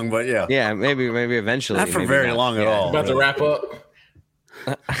long, but yeah. Yeah, maybe eventually. Not for very long at all. About to wrap up.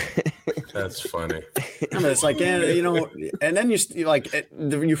 That's funny. I mean, it's like, and then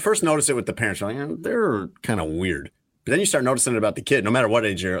you first notice it with the parents. You're like, they're kind of weird. But then you start noticing it about the kid. No matter what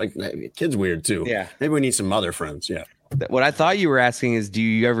age you're, like, kid's weird too. Yeah. Maybe we need some other friends. Yeah. What I thought you were asking is, do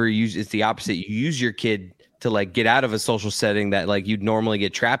you ever use? It's the opposite. You use your kid to like get out of a social setting that like you'd normally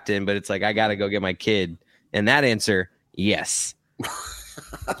get trapped in, but it's like I gotta go get my kid. And that answer, yes.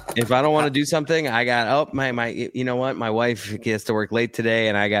 If I don't want to do something, I got my you know what, my wife gets to work late today,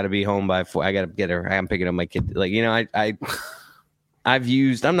 and I got to be home by 4. I got to get her. I'm picking up my kid. Like I've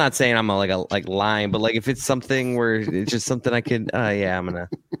used. I'm not saying I'm like lying, but like if it's something where it's just something I could. I'm gonna.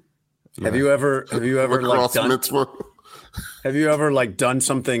 Have you ever like done? Have you ever like done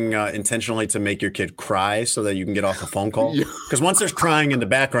something intentionally to make your kid cry so that you can get off a phone call? Because once there's crying in the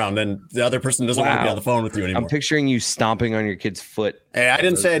background, then the other person doesn't want to be on the phone with you anymore. I'm picturing you stomping on your kid's foot. Hey, I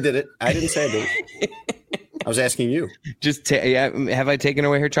didn't say I did it. I was asking you. Just have I taken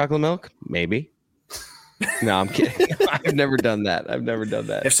away her chocolate milk? Maybe. No, I'm kidding. I've never done that.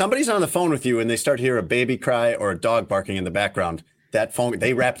 If somebody's on the phone with you and they start to hear a baby cry or a dog barking in the background,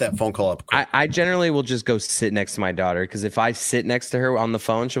 they wrap that phone call up quick. I generally will just go sit next to my daughter, because if I sit next to her on the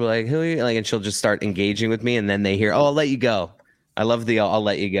phone, she'll be like, "Who are you?" Like, and she'll just start engaging with me, and then they hear, "Oh, I'll let you go." I love I'll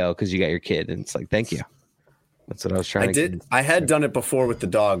let you go because you got your kid, and it's like, thank you. That's what I was trying to do. I had done it before with the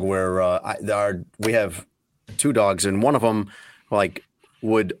dog, where we have 2 dogs, and one of them like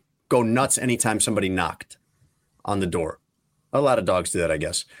would go nuts anytime somebody knocked on the door. A lot of dogs do that, I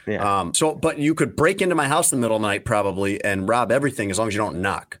guess. Yeah. But you could break into my house in the middle of the night probably and rob everything as long as you don't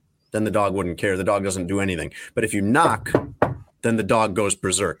knock. Then the dog wouldn't care. The dog doesn't do anything. But if you knock, then the dog goes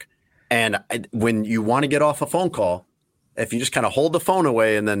berserk. And when you want to get off a phone call, if you just kind of hold the phone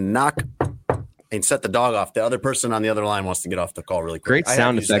away and then knock and set the dog off, the other person on the other line wants to get off the call really quick. Great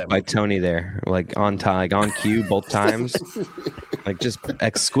sound effect by Tony there, like on cue both times. Like just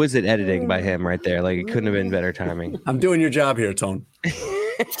exquisite editing by him right there. Like it couldn't have been better timing. I'm doing your job here, Tone.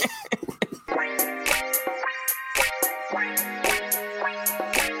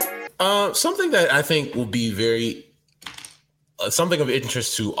 Something that I think will be very something of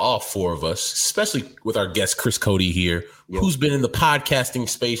interest to all four of us, especially with our guest Chris Cody here, who's been in the podcasting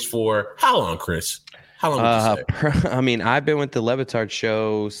space for how long, Chris? How long would you say? I mean, I've been with the Levitard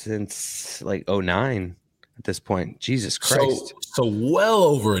show since like 2009 at this point. Jesus Christ. So well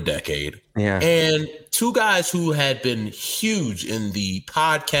over a decade. Yeah. And two guys who had been huge in the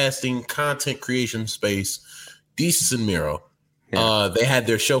podcasting content creation space, Desus and Mero. Yeah. They had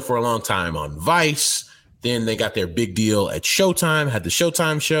their show for a long time on Vice. Then they got their big deal at Showtime, had the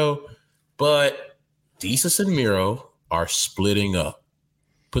Showtime show. But Desus and Mero are splitting up.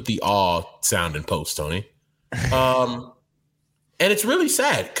 Put the aw sound in post, Tony. And it's really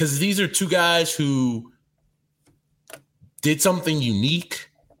sad because these are two guys who did something unique.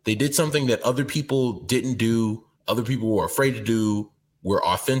 They did something that other people didn't do. Other people were afraid to do, were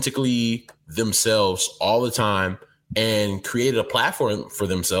authentically themselves all the time, and created a platform for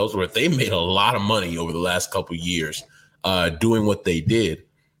themselves where they made a lot of money over the last couple of years doing what they did.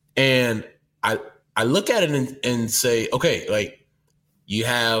 And I look at it and say, okay, like, you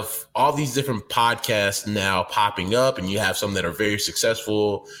have all these different podcasts now popping up, and you have some that are very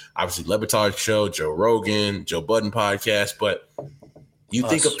successful. Obviously, Levitard Show, Joe Rogan, Joe Budden podcast. But you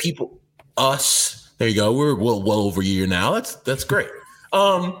think of people, us. There you go. We're well over a year now. That's great.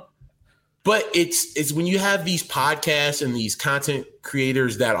 But it's when you have these podcasts and these content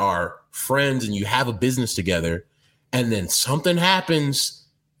creators that are friends, and you have a business together, and then something happens,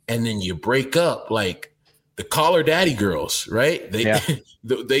 and then you break up, like the Caller Daddy girls, right?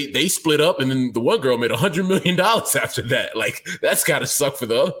 They split up, and then the one girl made $100 million after that. Like, that's got to suck for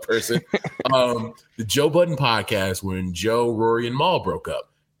the other person. The Joe Budden podcast, when Joe, Rory, and Mal broke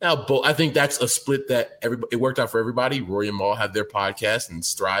up. Now, I think that's a split that it worked out for everybody. Rory and Mal have their podcast and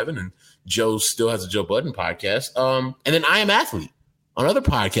it's thriving, and Joe still has a Joe Budden podcast. And then I Am Athlete, another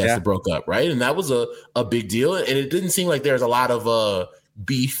podcast that broke up, right? And that was a big deal. And it didn't seem like there's a lot of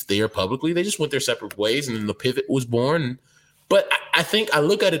beef there publicly. They just went their separate ways, and then the pivot was born. But I think I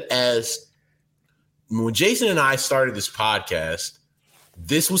look at it as when Jason and I started this podcast,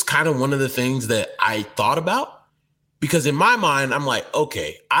 this was kind of one of the things that I thought about, because in my mind, I'm like,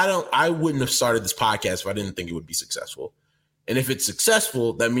 okay, I wouldn't have started this podcast if I didn't think it would be successful. And if it's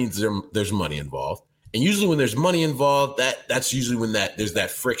successful, that means there's money involved. And usually when there's money involved, that's usually when there's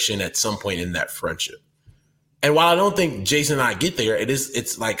that friction at some point in that friendship. And while I don't think Jason and I get there,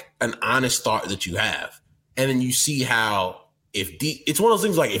 it's like an honest thought that you have. And then you see how it's one of those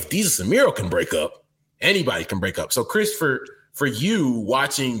things like if Desus and Mero can break up, anybody can break up. So Chris, for you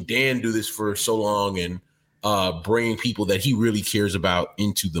watching Dan do this for so long and bringing people that he really cares about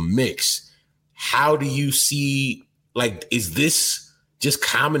into the mix, how do you see, like, is this just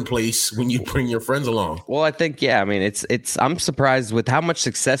commonplace when you bring your friends along? Well, I think, I mean, it's I'm surprised with how much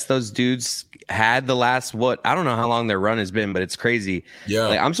success those dudes had the last, I don't know how long their run has been, but it's crazy. Yeah.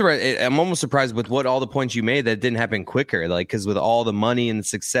 Like, I'm surprised. I'm almost surprised with what all the points you made that didn't happen quicker. Like, because with all the money and the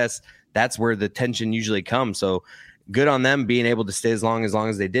success, that's where the tension usually comes. So good on them being able to stay as long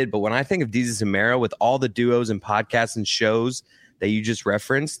as they did. But when I think of Desus and Mero, with all the duos and podcasts and shows that you just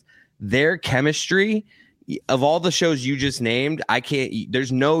referenced, their chemistry of all the shows you just named,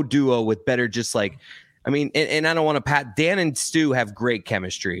 there's no duo with better, just like, I mean, and I don't want to pat, Dan and Stu have great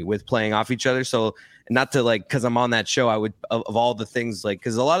chemistry with playing off each other. So not to like, cause I'm on that show, I would, of all the things, like,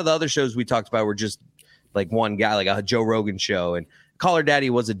 cause a lot of the other shows we talked about were just like one guy, like a Joe Rogan show, and Caller Daddy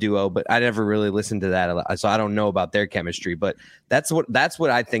was a duo, but I never really listened to that a lot, so I don't know about their chemistry. But that's what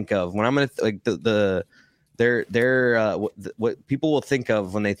I think of when I'm gonna like what people will think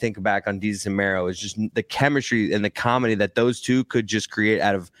of when they think back on Desus and Mero is just the chemistry and the comedy that those two could just create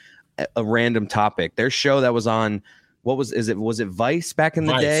out of a random topic. Their show that was on, was it Vice back in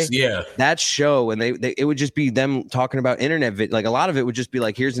the day? Yeah, that show, and it would just be them talking about internet like a lot of it would just be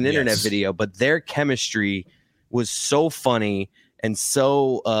like, here's an internet video, but their chemistry was so funny and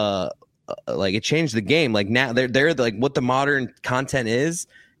so like it changed the game. Like now they're like what the modern content is.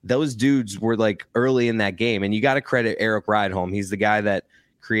 Those dudes were like early in that game, and you got to credit Eric Rydholm. He's the guy that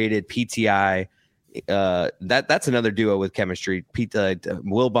created PTI. That's another duo with chemistry.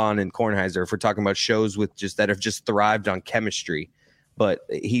 Wilbon and Kornheiser. If we're talking about shows with that have just thrived on chemistry, but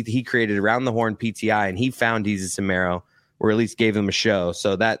he created Around the Horn PTI, and he found Desus and Mero, or at least gave them a show.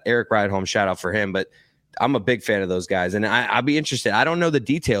 So that Eric Rydholm, shout out for him. But I'm a big fan of those guys, and I'll be interested. I don't know the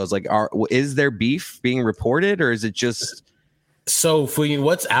details. Like, is there beef being reported, or is it just? So for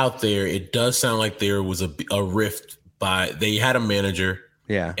what's out there, it does sound like there was a rift. They had a manager,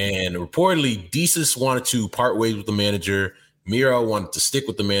 and reportedly Desus wanted to part ways with the manager. Mero wanted to stick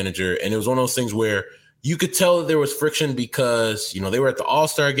with the manager, and it was one of those things where you could tell that there was friction because, they were at the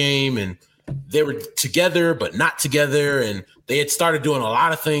All-Star game and they were together, but not together. And they had started doing a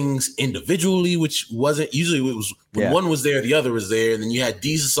lot of things individually, which wasn't usually it was when one was there, the other was there. And then you had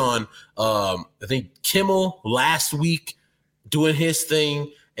Desus on, I think Kimmel last week doing his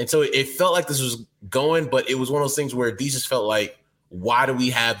thing. And so it felt like this was going, but it was one of those things where Desus felt like, why do we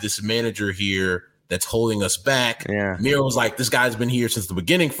have this manager here that's holding us back? Yeah. Miro was like, this guy's been here since the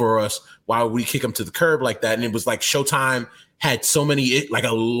beginning for us. Why would we kick him to the curb like that? And it was like Showtime had so many, like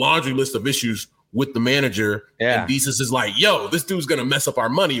a laundry list of issues with the manager. Yeah. And Desus is like, yo, this dude's going to mess up our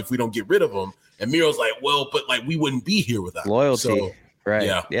money if we don't get rid of him. And Miro's like, well, but like we wouldn't be here without loyalty. So, right.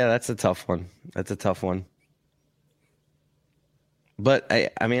 Yeah. Yeah. That's a tough one. But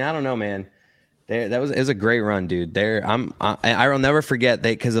I mean, I don't know, man. It was a great run, dude. I'll never forget that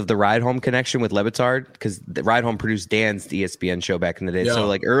because of the Ride Home connection with Le Batard, because the Ride Home produced Dan's ESPN show back in the day. Yeah. So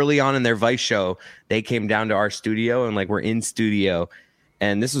like early on in their Vice show, they came down to our studio and like we're in studio.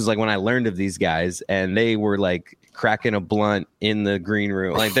 And this was like when I learned of these guys, and they were like cracking a blunt in the green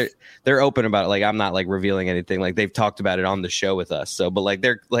room. Like they're open about it. Like I'm not like revealing anything. Like they've talked about it on the show with us. So, but like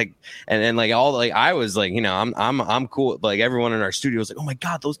they're like, and like all like I was like, I'm cool. Like everyone in our studio was like, oh my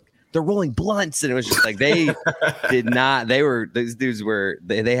God, they're rolling blunts. And it was just like, these dudes were,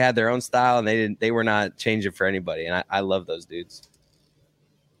 they had their own style and they were not changing for anybody. And I love those dudes.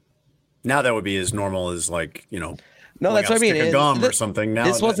 Now that would be as normal as like, no, that's what I mean. Gum or something. Now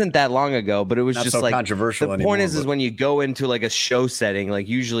this wasn't that long ago, but it was just so like controversial. The point is when you go into like a show setting, like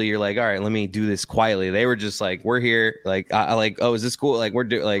usually you're like, all right, let me do this quietly. They were just like, we're here. Like, I like, oh, is this cool? Like we're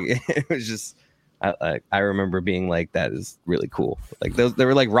doing like, it was just, I remember being like, that is really cool. Like they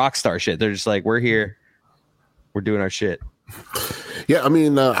were like rock star shit. They're just like, we're here, we're doing our shit. Yeah, I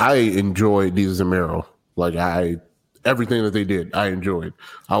mean, I enjoyed Desus and Mero. Like everything that they did, I enjoyed.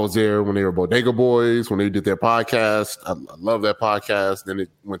 I was there when they were Bodega Boys, when they did their podcast. I love that podcast. Then it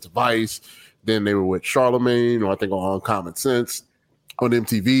went to Vice. Then they were with Charlemagne, or I think on Common Sense, on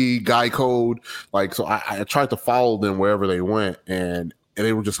MTV, Guy Code. Like, so I tried to follow them wherever they went, and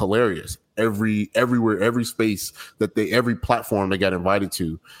they were just hilarious. Everywhere, every space every platform they got invited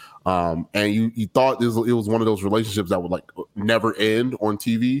to. And you thought it was one of those relationships that would like never end on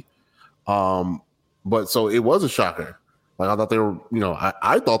TV. But so it was a shocker. Like I thought they were,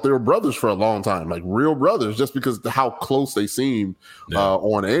 I thought they were brothers for a long time, like real brothers, just because of how close they seemed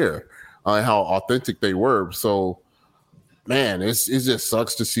on air, and how authentic they were. So, man, it just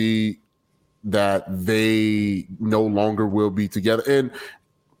sucks to see that they no longer will be together. And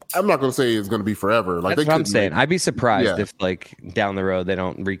I'm not going to say it's going to be forever. Like that's what I'm saying. I'd be surprised if like down the road they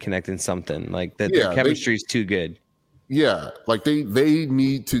don't reconnect in something like that. Their chemistry is too good. Yeah, like they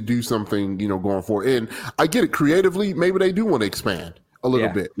need to do something, going forward. And I get it creatively. Maybe they do want to expand a little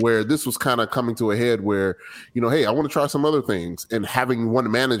bit, where this was kind of coming to a head where, hey, I want to try some other things. And having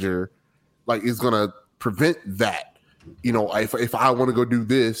one manager like is going to prevent that. If I want to go do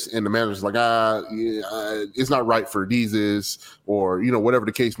this and the manager's like, it's not right for Desus or, whatever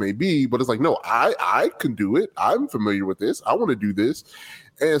the case may be. But it's like, no, I can do it. I'm familiar with this. I want to do this.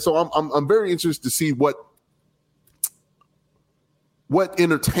 And so I'm very interested to see what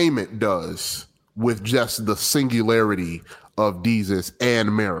entertainment does with just the singularity of Desus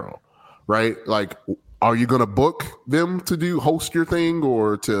and Mero, right? Like, are you going to book them to host your thing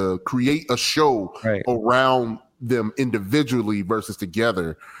or to create a show around them individually versus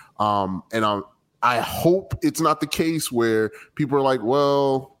together? And I hope it's not the case where people are like,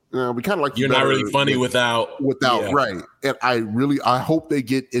 well, we kind of like you're not really funny without right. And I hope they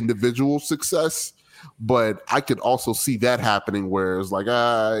get individual success. But I could also see that happening where it's like,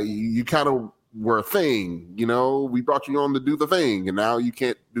 you kind of were a thing, we brought you on to do the thing, and now you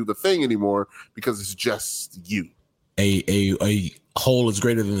can't do the thing anymore because it's just you. A whole is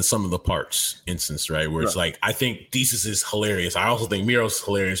greater than the sum of the parts instance, right? Where it's like, I think Desus is hilarious. I also think Miro's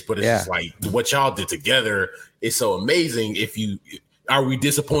hilarious, but it's just like what y'all did together is so amazing. Are we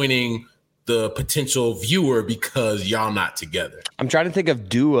disappointing the potential viewer because y'all not together? I'm trying to think of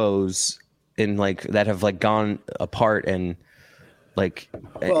duos in like that have like gone apart and like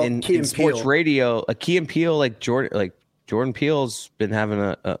in sports radio, a Key and Peele, like Jordan Peele's been having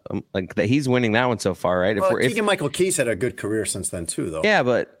a like that. He's winning that one so far, right? Keegan Michael Key's had a good career since then too, though. Yeah,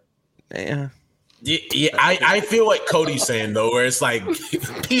 but I feel like Cody's saying though, where it's like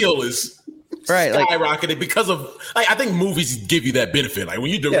Peele is right skyrocketed because of like I think movies give you that benefit. Like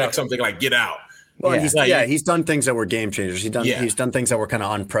when you direct something like Get Out. Well, he's done things that were game changers. He's done things that were kind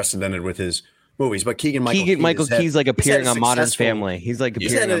of unprecedented with his movies, but Michael Key's like appearing on Modern Family. He's like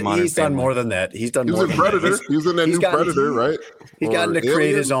appearing on Modern Family. He's done more than that. He's done more than Predator. that. He was in that new Predator, right? He's gotten to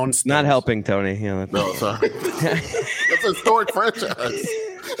create his own stuff. Not helping, Tony. Yeah, no, sorry. That's a historic franchise.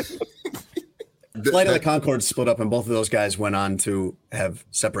 Flight of the Conchords split up, and both of those guys went on to have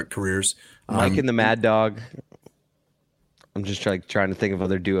separate careers. Mike and the Mad Dog. I'm just trying to think of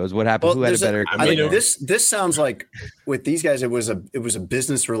other duos. What happened? Who had a better? This sounds like with these guys, it was a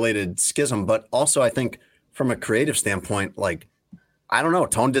business related schism, but also I think from a creative standpoint, like I don't know,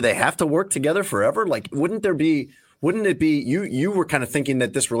 Tone, do they have to work together forever? Like, wouldn't it be? You were kind of thinking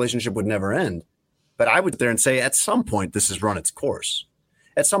that this relationship would never end, but I would there and say at some point this has run its course.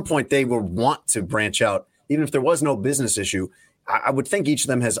 At some point they will want to branch out, even if there was no business issue. I would think each of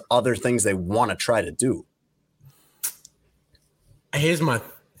them has other things they want to try to do.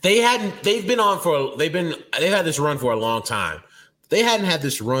 They've had this run for a long time. They hadn't had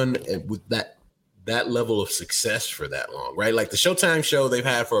this run with that level of success for that long, right? Like the Showtime show they've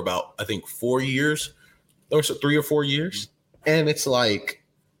had for about, I think 4 years or so, 3 or 4 years. And it's like,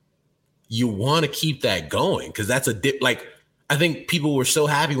 you want to keep that going because that's a dip. Like, I think people were so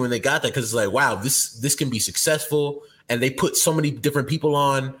happy when they got that because it's like, wow, this can be successful. And they put so many different people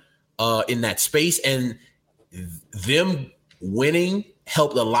on in that space, and them winning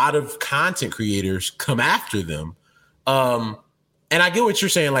helped a lot of content creators come after them. And I get what you're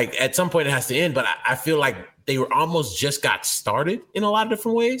saying. Like at some point it has to end, but I feel like they were almost just got started in a lot of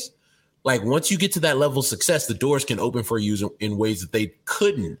different ways. Like once you get to that level of success, the doors can open for you in ways that they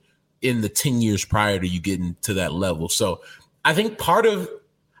couldn't in the 10 years prior to you getting to that level. So I think part of,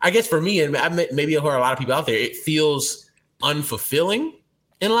 I guess for me, and maybe for a lot of people out there, it feels unfulfilling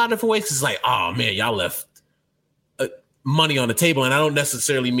in a lot of different ways. It's like, oh man, y'all left money on the table. And I don't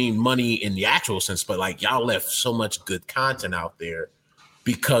necessarily mean money in the actual sense, but like y'all left so much good content out there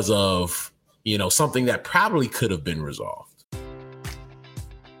because of, something that probably could have been resolved.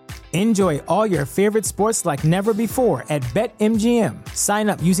 Enjoy all your favorite sports like never before at BetMGM. Sign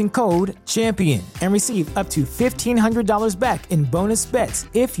up using code CHAMPION and receive up to $1,500 back in bonus bets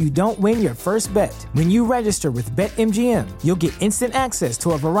if you don't win your first bet. When you register with BetMGM, you'll get instant access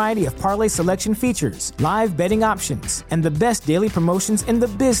to a variety of parlay selection features, live betting options, and the best daily promotions in the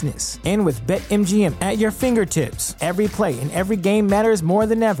business. And with BetMGM at your fingertips, every play and every game matters more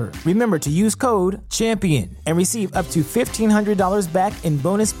than ever. Remember to use code CHAMPION and receive up to $1,500 back in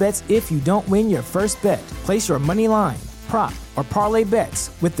bonus bets if you don't win your first bet. Place your money line, prop, or parlay bets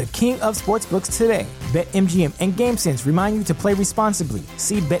with the king of sportsbooks today. BetMGM and GameSense remind you to play responsibly.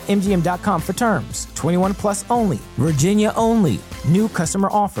 See BetMGM.com for terms. 21 plus only. Virginia only. New customer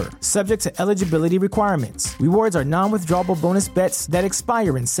offer. Subject to eligibility requirements. Rewards are non-withdrawable bonus bets that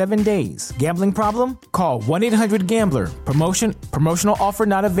expire in 7 days. Gambling problem? Call 1-800-GAMBLER. Promotional offer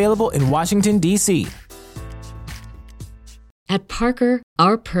not available in Washington, D.C. At Parker,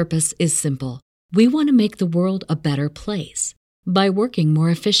 our purpose is simple. We want to make the world a better place by working more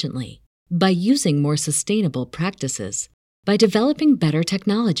efficiently, by using more sustainable practices, by developing better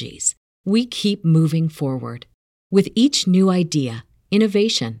technologies. We keep moving forward. With each new idea,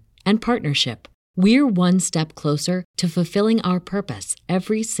 innovation, and partnership, we're one step closer to fulfilling our purpose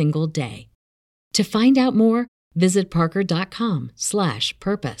every single day. To find out more, visit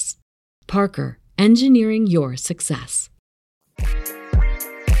parker.com/purpose. Parker, engineering your success.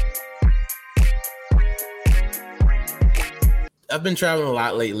 I've been traveling a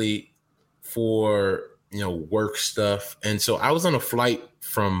lot lately for, work stuff. And so I was on a flight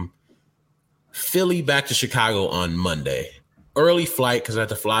from Philly back to Chicago on Monday. Early flight because I had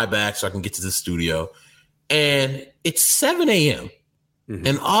to fly back so I can get to the studio. And it's 7 a.m. Mm-hmm.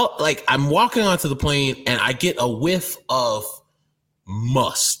 And I'm walking onto the plane and I get a whiff of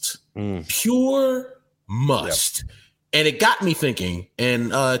must. Pure must. Yep. And it got me thinking.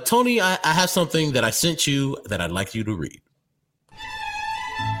 And Tony, I have something that I sent you that I'd like you to read.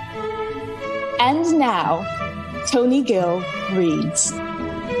 And now, Tony Gill reads.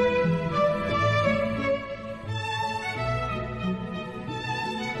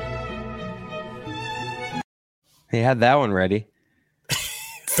 He had that one ready.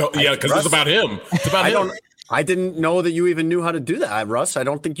 So yeah, because it's about him. It's about him. I didn't know that you even knew how to do that, Russ. I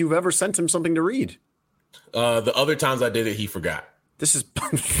don't think you've ever sent him something to read. The other times I did it, he forgot. This is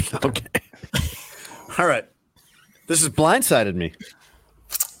okay. All right. This has blindsided me.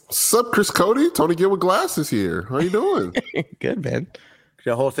 What's up, Chris Cody? Tony Gill with glasses here. How you doing? Good, man.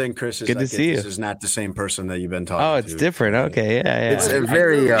 The whole thing, Chris, is good to see you. This is not the same person that you've been talking to. Oh, it's different. Okay, yeah. It's a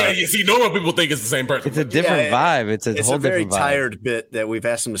very. You see, normal people think it's the same person. It's a different vibe. It's a whole very different vibe. Tired bit that we've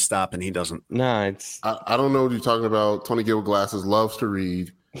asked him to stop, and he doesn't. No, it's. I don't know what you're talking about. Tony Gill with glasses loves to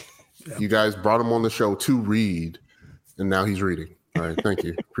read. You guys brought him on the show to read, and now he's reading. All right, thank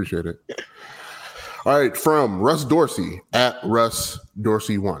you. Appreciate it. All right, from Russ Dorsey at Russ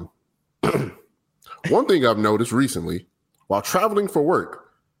Dorsey 1. One thing I've noticed recently while traveling for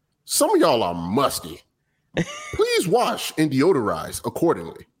work, some of y'all are musty. Please wash and deodorize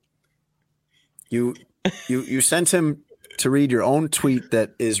accordingly. You sent him to read your own tweet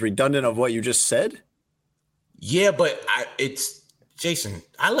that is redundant of what you just said? Yeah, but it's Jason.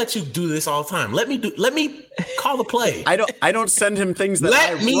 I let you do this all the time. Let me call the play. I don't send him things that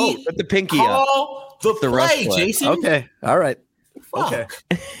I wrote. Put the pinky call up. the play, Jason. Okay. All right. Fuck. Okay.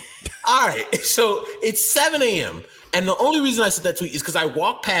 All right. So it's 7 a.m. And the only reason I said that tweet is because I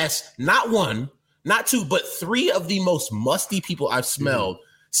walked past not one, not two, but 3 of the most musty people I've smelled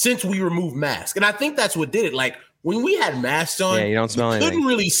since we removed masks. And I think that's what did it. Like when we had masks on, you don't smell anything. Couldn't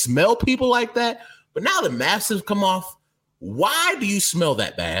really smell people like that. But now the masks have come off. Why do you smell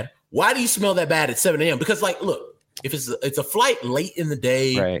that bad? Why do you smell that bad at 7 a.m.? Because like, look, if it's a flight late in the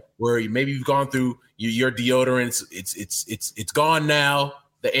day, right, where maybe you've gone through your deodorants, it's gone now,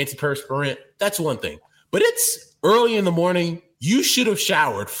 the antiperspirant, that's one thing. But it's early in the morning. You should have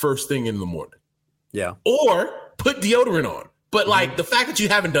showered first thing in the morning. Yeah. Or put deodorant on. But like the fact that you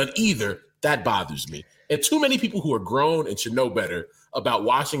haven't done either, that bothers me. And too many people who are grown and should know better about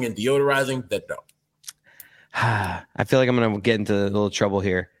washing and deodorizing that don't. I feel like I'm going to get into a little trouble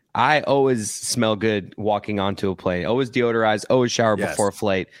here. I always smell good walking onto a plane. Always deodorize, always shower before a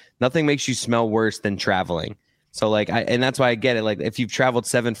flight. Nothing makes you smell worse than traveling. So like, and that's why I get it. Like if you've traveled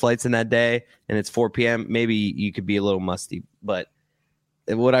 7 flights in that day and it's 4 p.m., maybe you could be a little musty. But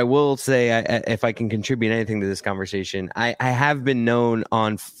what I will say, if I can contribute anything to this conversation, I have been known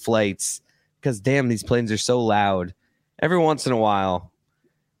on flights, because damn, these planes are so loud. Every once in a while,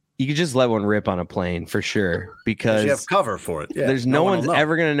 you could just let one rip on a plane for sure, because you have cover for it. Yeah, there's no one's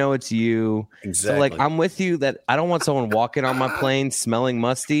ever going to know it's you. Exactly. So like, I'm with you that I don't want someone walking on my plane smelling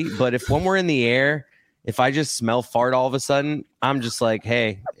musty. But if when we're in the air, if I just smell fart all of a sudden, I'm just like,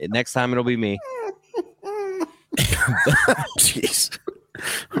 hey, next time it'll be me. Jeez.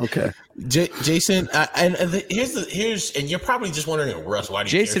 Okay, Jason, here's and you're probably just wondering, Russ, why do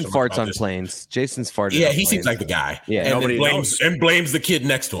you Jason farts on planes? Jason's farted. Yeah, on he planes. seems like the guy. Yeah, and nobody blames the kid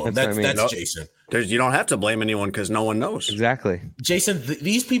next to him. That's Jason. You don't have to blame anyone because no one knows. Exactly. Jason,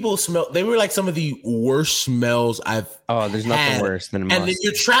 these people smell. They were like some of the worst smells I've. Oh, there's nothing worse than must. And then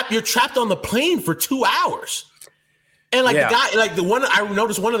you're trapped on the plane for 2 hours. And like the guy, like the one, I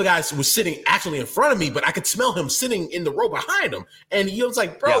noticed one of the guys was sitting actually in front of me, but I could smell him sitting in the row behind him. And he was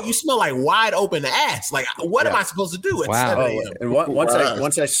like, bro, you smell like wide open ass. Like, what am I supposed to do at 7 a.m.? And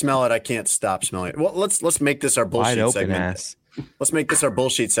once I smell it, I can't stop smelling it. Well, let's make this our bullshit wide open segment. Ass. Let's make this our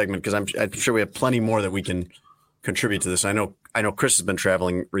bullshit segment, because I'm sure we have plenty more that we can contribute to this. I know Chris has been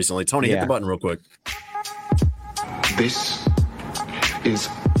traveling recently. Tony, hit the button real quick. This is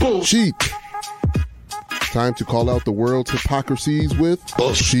bullshit. Time to call out the world's hypocrisies with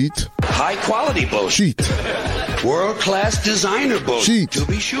bullshit. High quality bullshit. World-class designer bullshit, to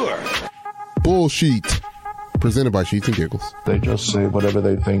be sure. Bullshit. Presented by Sheets and Giggles. They just say whatever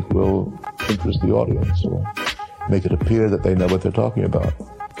they think will interest the audience or make it appear that they know what they're talking about.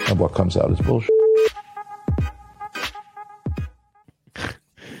 And what comes out is bullshit.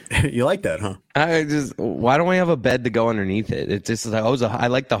 You like that, huh? Why don't we have a bed to go underneath it? It's just like, I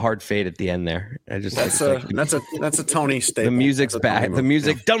like the hard fade at the end there. That's a Tony staple. The music's back. The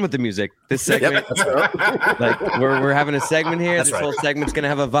music, done with the music. This segment, like we're having a segment here. This whole segment's gonna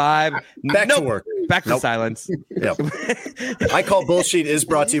have a vibe. Back to work. Back to silence. Yep. I Call Bullshit is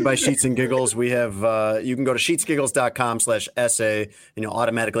brought to you by Sheets and Giggles. We have you can go to sheetsgiggles.com/SA and you'll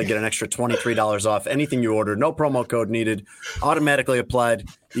automatically get an extra $23 off anything you order. No promo code needed. Automatically applied.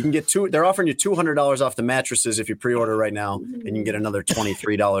 You can get they're offering you $200 off the mattresses if you pre-order right now, and you can get another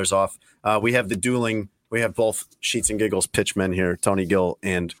 $23 off. We have the dueling. We have both Sheets and Giggles pitchmen here, Tony Gill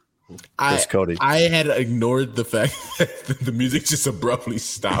and Chris Cody. I had ignored the fact that the music just abruptly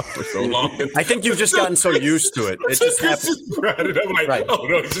stopped for so long. I think you've just gotten so used to it. It just happens. I'm like, oh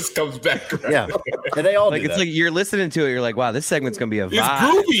no, it just comes back around. Yeah, and they all like do it's that. like you're listening to it. You're like, wow, this segment's gonna be a vibe. It's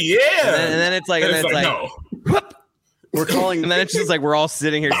groovy, yeah. And then it's like, no. Whoop. We're calling, and then it's just like we're all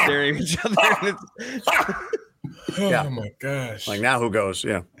sitting here staring at each other. Oh my gosh! Like now, who goes?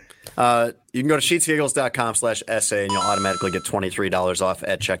 Yeah. You can go to sheetsgiggles.com/SA and you'll automatically get $23 off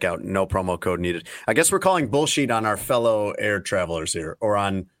at checkout. No promo code needed. I guess we're calling bullshit on our fellow air travelers here, or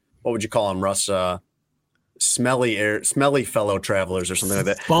on what would you call them, Russ? Smelly fellow travelers or something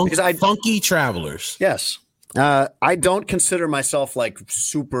like that. Funky travelers. Yes. I don't consider myself like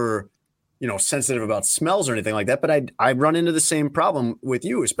super sensitive about smells or anything like that, but I run into the same problem with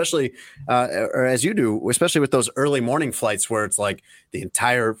you, especially or as you do, especially with those early morning flights where it's like the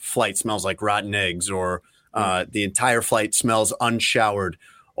entire flight smells like rotten eggs, or the entire flight smells unshowered,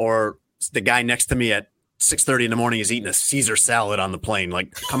 or the guy next to me at 6:30 in the morning is eating a Caesar salad on the plane.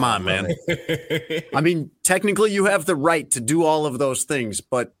 Like, come on, man. I mean, technically you have the right to do all of those things,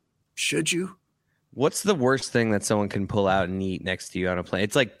 but should you? What's the worst thing that someone can pull out and eat next to you on a plane?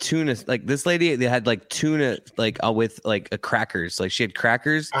 It's like tuna. Like this lady, they had like tuna, like with like a crackers. Like she had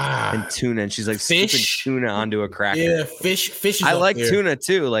crackers and tuna, and she's like scooping tuna onto a cracker. Yeah, fish. I like tuna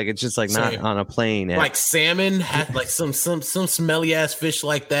too. Like it's just like not on a plane. Like salmon had like some smelly ass fish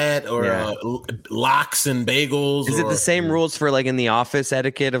like that, or lox and bagels. Is it the same rules for like in the office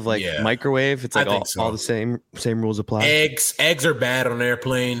etiquette of like microwave? It's like all the same rules apply. Eggs are bad on an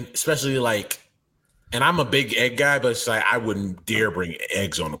airplane, especially like. And I'm a big egg guy, but it's like I wouldn't dare bring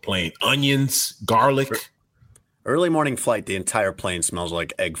eggs on the plane. Onions, garlic. Early morning flight, the entire plane smells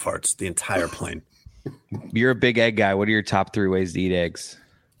like egg farts. The entire plane. You're a big egg guy. What are your top 3 ways to eat eggs?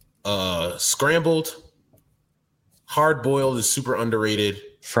 Scrambled. Hard boiled is super underrated.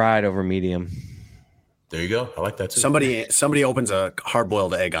 Fried over medium. There you go. I like that too. Somebody opens a hard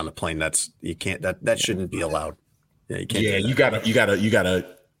boiled egg on the plane. That shouldn't be allowed. Yeah, you can't. Yeah, you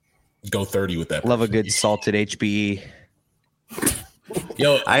gotta go 30 with that. Love a good salted HBE.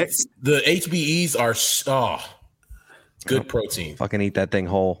 Yo, the HBEs are good protein. Fucking eat that thing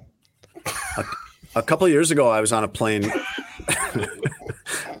whole. A couple of years ago, I was on a plane.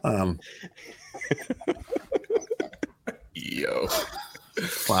 Yo.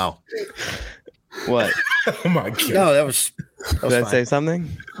 Wow. What? Oh my god. No, that was Did I say something?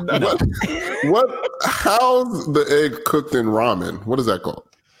 No. How's the egg cooked in ramen? What is that called?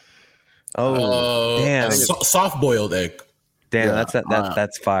 Oh, damn! Soft boiled egg. Damn,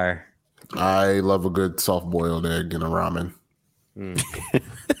 that's fire. I love a good soft boiled egg in a ramen.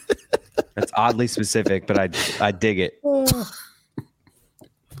 That's oddly specific, but I dig it. It's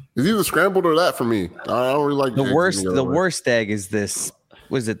either scrambled or that for me. I don't really like the worst. The worst egg is this.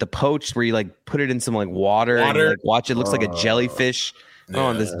 Was it the poached where you like put it in some like water and you, like, watch it looks like a jellyfish?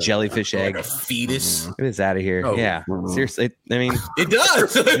 Oh, this jellyfish egg. Like a fetus. It is out of here. Oh. Yeah. Seriously. I mean, it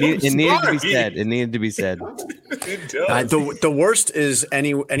does. It needed to be said. It needed to be said. It does. The worst is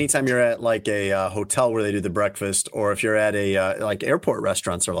anytime you're at like a hotel where they do the breakfast, or if you're at a like airport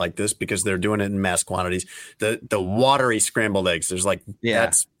restaurants are like this because they're doing it in mass quantities. The watery scrambled eggs. There's like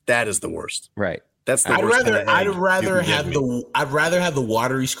that is the worst. Right. That's the I'd worst. I'd rather have the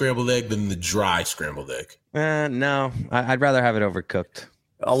watery scrambled egg than the dry scrambled egg. No, I'd rather have it overcooked.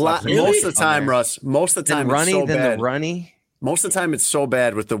 Most of the time, Russ. Most of the time, runny it's so than bad. the runny. Most of the time, it's so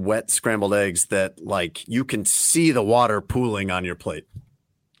bad with the wet scrambled eggs that like you can see the water pooling on your plate.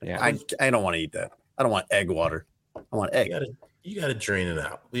 Yeah, I don't want to eat that. I don't want egg water. I want egg. You gotta drain it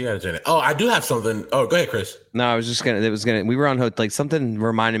out. Oh, I do have something. Oh, go ahead, Chris. No, I was just we were on like something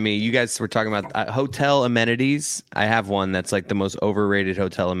reminded me. You guys were talking about hotel amenities. I have one that's like the most overrated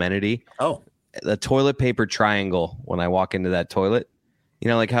hotel amenity. Oh, the toilet paper triangle. When I walk into that toilet, you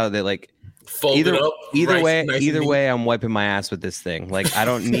know, like how they like fold it up. Either way, I'm wiping my ass with this thing. Like I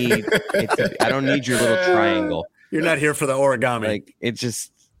don't need your little triangle. You're not here for the origami. Like it's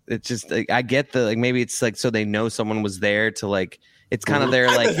just like, I get the like maybe it's like so they know someone was there to like it's kind of there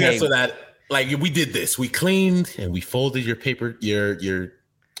like hey, so that like we did this, we cleaned and we folded your paper your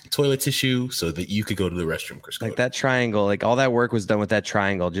toilet tissue so that you could go to the restroom, Chris. Like that triangle, like all that work was done with that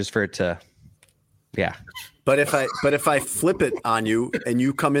triangle just for it to But if I flip it on you and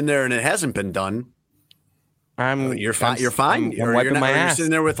you come in there and it hasn't been done, you're fine. You're fine. I'm wiping my ass. You're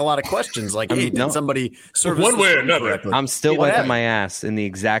sitting there with a lot of questions like, hey, did somebody service one way or another? Correctly? I'm still wiping my ass in the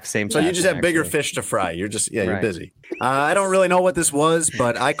exact same. So you just have bigger fish to fry. You're just you're busy. I don't really know what this was,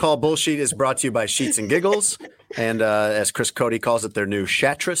 but I Call Bullshit is brought to you by Sheets and Giggles, and as Chris Cody calls it, their new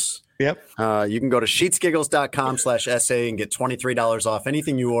Shatress. Yep. You can go to sheetsgiggles.com/SA and get $23 off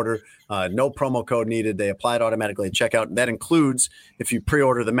anything you order. No promo code needed. They apply it automatically at checkout. That includes if you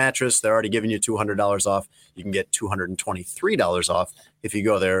pre-order the mattress, they're already giving you $200 off. You can get $223 off if you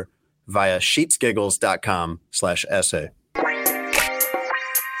go there via sheetsgiggles.com/SA.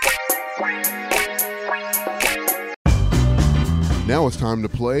 Now it's time to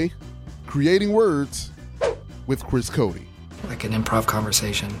play Creating Words with Chris Cody. Like an improv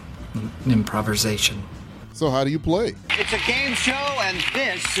conversation. Improvisation. So how do you play? It's a game show, and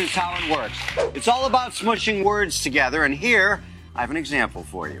this is how it works. It's all about smushing words together, and here I have an example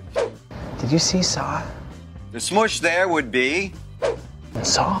for you. Did you see Saw? The smush there would be...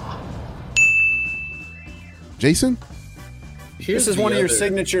 Saw. Jason? This is one of your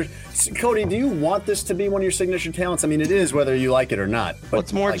signature. Cody, do you want this to be one of your signature talents? I mean, it is whether you like it or not. But well,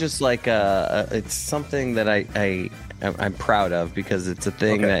 it's more just like it's something that I'm proud of because it's a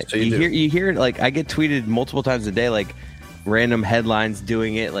thing that so you hear like I get tweeted multiple times a day like random headlines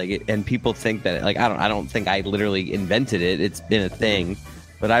doing it like and people think that like I don't think I literally invented it. It's been a thing,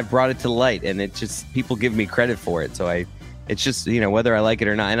 but I've brought it to light and it just people give me credit for it. So it's just whether I like it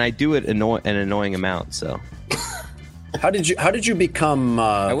or not, and I do it an annoying amount. So. How did you become?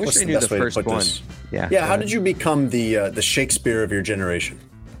 I wish I knew the first one. Yeah. How did you become the Shakespeare of your generation?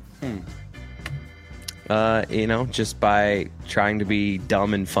 Just by trying to be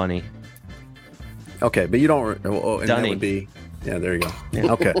dumb and funny. Okay, but you don't. And that would be. Yeah, there you go.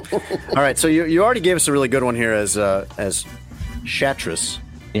 Yeah. Okay. All right. So you already gave us a really good one here as Shatris.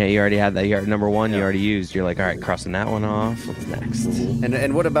 Yeah, you already had that. You number one. You already used. You're like, all right, crossing that one off. What's next?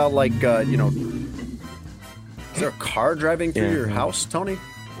 And what about like is there a car driving through your house, Tony?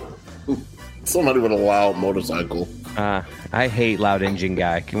 Somebody with a loud motorcycle. I hate loud engine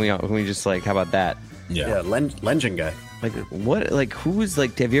guy. Can we just like, how about that? Yeah, engine guy. Like what? Like who's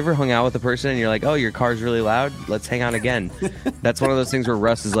like? Have you ever hung out with a person and you're like, oh, your car's really loud? Let's hang out again. That's one of those things where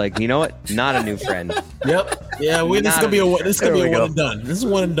Russ is like, you know what? Not a new friend. Yep. Yeah. This is gonna be a one and done. This is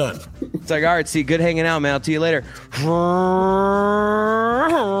one and done. It's like, all right, see, good hanging out, man. I'll see you later.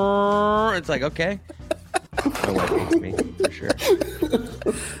 It's like, okay. My wife hates me for sure.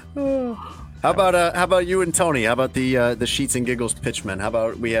 How about you and Tony? How about the Sheets and Giggles pitchmen? How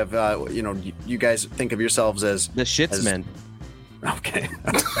about we have you guys think of yourselves as the Shitsmen? Okay,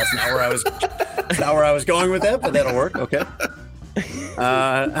 that's not where I was. That's not where I was going with that, but that'll work. Okay.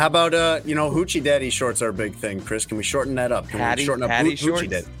 How about Hoochie Daddy shorts are a big thing. Chris, can we shorten that up? Can we shorten up Hoochie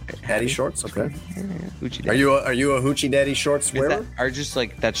Daddy? Daddy shorts, okay. Yeah, Hoochie Daddy. Are you a Hoochie Daddy shorts wearer? Are just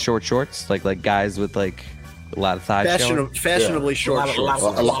like that short shorts, like guys with like a lot of thighs showing? Fashionably short shorts.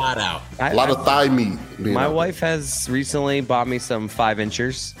 A lot of thigh meat. My wife has recently bought me some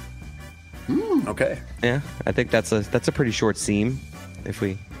 5-inchers. Okay. Yeah, I think that's a pretty short seam.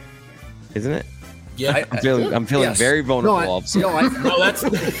 Isn't it? Yeah, I'm feeling very vulnerable. No, that's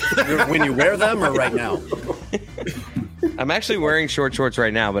when you wear them or right now. I'm actually wearing short shorts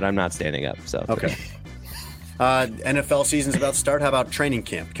right now, but I'm not standing up. So okay. NFL season's about to start. How about training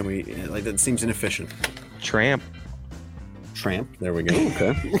camp? Can we that seems inefficient. Tramp. There we go.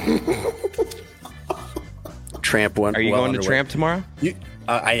 Okay. Tramp went. Are you going to Tramp tomorrow?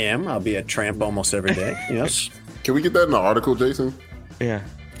 I am. I'll be at Tramp almost every day. Yes. Can we get that in the article, Jason? Yeah.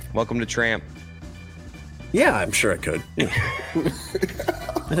 Welcome to Tramp. Yeah, I'm sure I could. I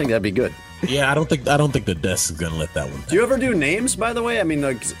think that'd be good. Yeah, I don't think the desk is gonna let that one down. Do you ever do names, by the way? I mean,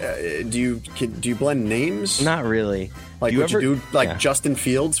 like, do you blend names? Not really. Like, would you do Justin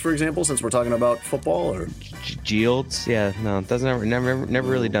Fields, for example, since we're talking about football, or Fields? Yeah, no, it doesn't. Never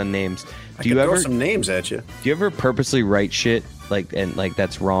really done names. Do you ever throw some names at you? Do you ever purposely write shit like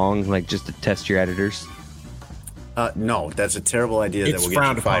that's wrong, like just to test your editors? No, that's a terrible idea. It's that will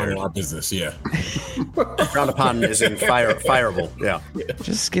frowned get you upon fired. in our business. Yeah, frowned upon is in fireable. Yeah,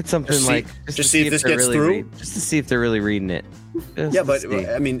 just get something just see if this gets really through. Just to see if they're really reading it. Yeah, but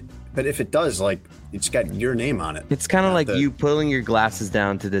I mean, but if it does, like, it's got your name on it. It's kind of like you pulling your glasses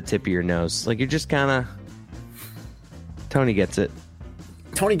down to the tip of your nose. Like you're just kind of. Tony gets it.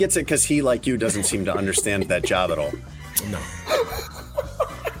 Tony gets it because he, like you, doesn't seem to understand that job at all. No.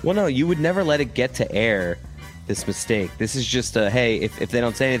 Well, no, you would never let it get to air. This mistake. This is just a hey. If they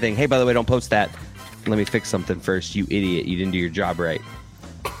don't say anything, hey, by the way, don't post that. Let me fix something first. You idiot! You didn't do your job right.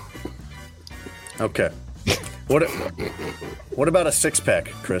 Okay. What about a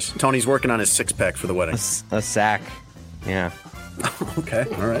 6-pack, Chris? Tony's working on his 6-pack for the wedding. A sack. Yeah. Okay.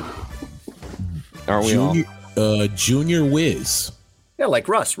 All right. Aren't we all? Junior whiz. Yeah, like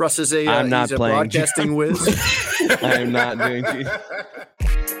Russ. Russ is a I'm not he's a playing broadcasting whiz. I am not doing.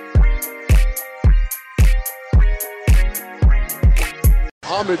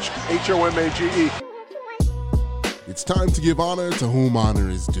 Homage, Homage. It's time to give honor to whom honor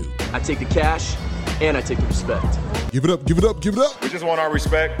is due. I take the cash, and I take the respect. Give it up, give it up, give it up. We just want our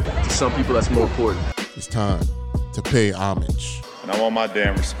respect. To some people, that's more important. It's time to pay homage. And I want my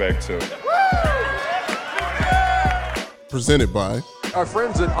damn respect, too. Presented by our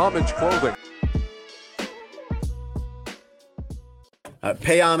friends at Homage Clothing.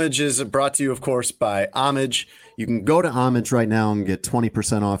 Pay Homage is brought to you, of course, by Homage. You can go to Homage right now and get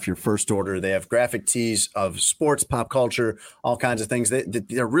 20% off your first order. They have graphic tees of sports, pop culture, all kinds of things.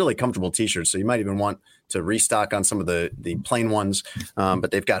 They're really comfortable t-shirts, so you might even want to restock on some of the plain ones. But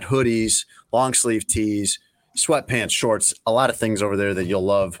they've got hoodies, long sleeve tees, sweatpants, shorts, a lot of things over there that you'll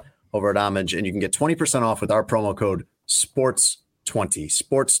love over at Homage. And you can get 20% off with our promo code SPORTS 20.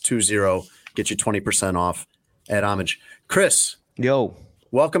 Sports20. Get you 20% off at Homage. Chris. Yo.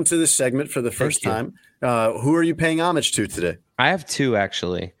 Welcome to this segment for the first time. Who are you paying homage to today? I have two,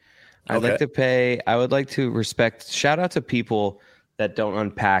 actually. I would like to respect, shout out to people that don't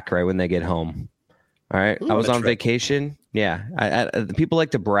unpack right when they get home. All right. I was on vacation. Yeah. People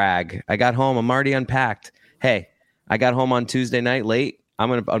like to brag. I got home. I'm already unpacked. Hey, I got home on Tuesday night late. I'm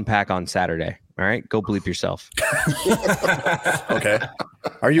going to unpack on Saturday. All right. Go bleep yourself. Okay.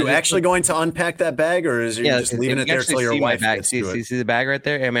 Are you actually going to unpack that bag, or is you just leaving it there till your wife gets to it? See the bag right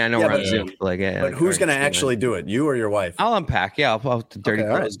there? I mean, I know we're on Zoom. But who's going to actually do it? You or your wife? I'll unpack. Yeah. I'll the dirty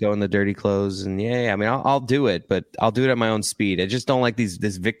clothes go in the dirty clothes. And I mean, I'll do it, but I'll do it at my own speed. I just don't like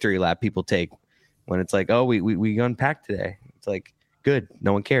this victory lap people take when it's like, oh, we unpacked today. It's like, good.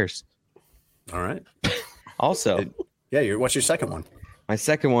 No one cares. All right. Also. What's your second one? My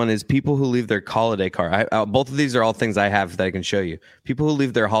second one is people who leave their holiday card. Both of these are all things I have that I can show you. People who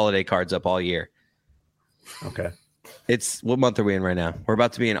leave their holiday cards up all year. Okay. What month are we in right now? We're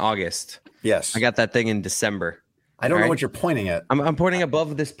about to be in August. Yes. I got that thing in December. I don't know what you're pointing at. I'm pointing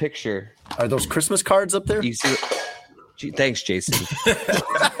above this picture. Are those Christmas cards up there? You see? Thanks, Jason.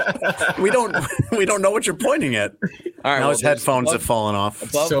 we don't know what you're pointing at. All right. Now his headphones have fallen off.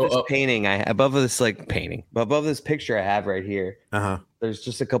 Above this picture I have right here. There's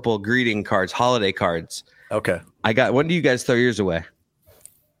just a couple of greeting cards, holiday cards. Okay. When do you guys throw yours away?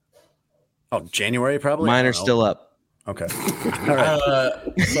 Oh, January probably. Mine are still up. Okay. All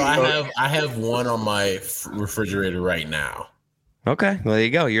right. So I have one on my refrigerator right now. Okay. Well, there you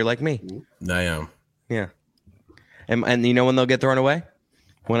go. You're like me. I am. Yeah. And you know when they'll get thrown away?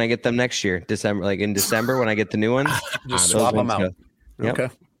 When I get them next year, December. Like in December when I get the new ones, just swap them out. Yep. Okay.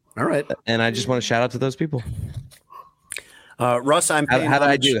 All right. And I just want to shout out to those people. Russ, I'm paying how did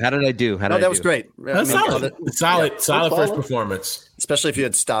I do? That was great. Solid first performance. Especially if you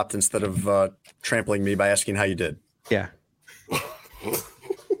had stopped instead of trampling me by asking how you did. Yeah.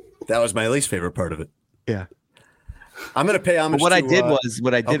 That was my least favorite part of it. Yeah. I'm going to pay homage. What I did was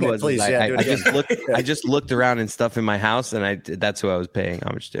I just looked around and stuff in my house, and that's who I was paying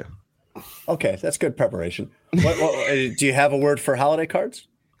homage to. Okay, that's good preparation. What, do you have a word for holiday cards?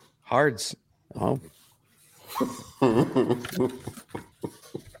 Hards. Oh.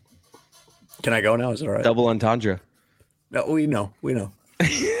 Can I go now? Is it all right? Double entendre. No, we know.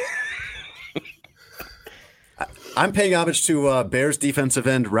 I'm paying homage to Bears defensive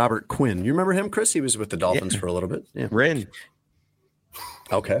end Robert Quinn. You remember him, Chris? He was with the Dolphins for a little bit. Yeah. Rin.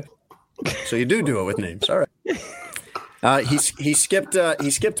 Okay. So you do it with names. All right. He skipped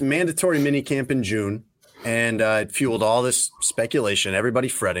mandatory minicamp in June, and it fueled all this speculation, everybody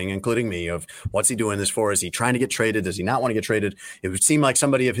fretting, including me, of what's he doing this for? Is he trying to get traded? Does he not want to get traded? It would seem like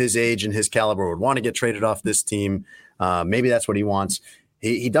somebody of his age and his caliber would want to get traded off this team. Maybe that's what he wants.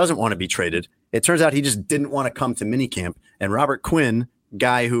 He doesn't want to be traded. It turns out he just didn't want to come to minicamp. And Robert Quinn,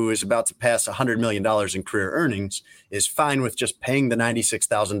 guy who is about to pass $100 million in career earnings, is fine with just paying the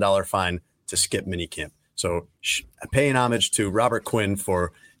 $96,000 fine to skip minicamp. So paying homage to Robert Quinn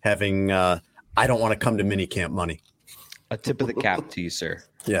for having I don't want to come to minicamp money. A tip of the cap to you, sir.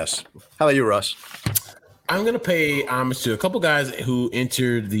 Yes. How about you, Russ? I'm going to pay homage to a couple guys who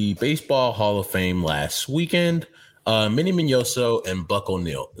entered the Baseball Hall of Fame last weekend. Manny Minoso and Buck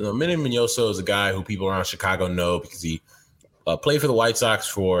O'Neil. Manny Minoso is a guy who people around Chicago know because he played for the White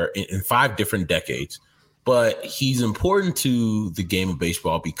Sox in 5 different decades. But he's important to the game of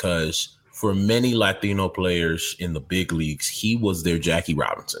baseball because for many Latino players in the big leagues, he was their Jackie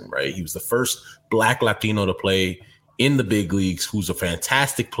Robinson, right? He was the first Black Latino to play in the big leagues, who's a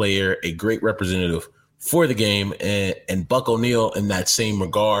fantastic player, a great representative for the game. And Buck O'Neil, in that same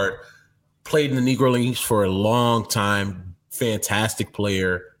regard, played in the Negro Leagues for a long time, fantastic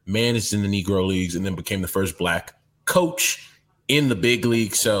player, managed in the Negro Leagues, and then became the first Black coach in the big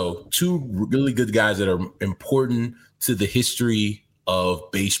league. So 2 really good guys that are important to the history of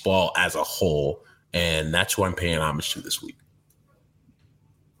baseball as a whole. And that's who I'm paying homage to this week.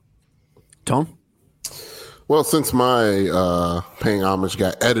 Tom? Well, since my paying homage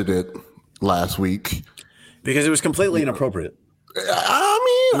got edited last week. Because it was completely inappropriate.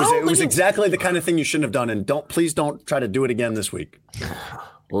 I mean, it was exactly the kind of thing you shouldn't have done. And please don't try to do it again this week.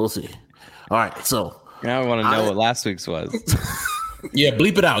 We'll see. All right. So now I want to know what last week's was. Yeah,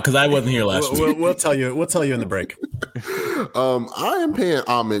 bleep it out because I wasn't here last week. We'll tell you. We'll tell you in the break. I am paying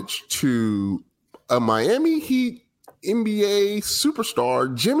homage to a Miami Heat NBA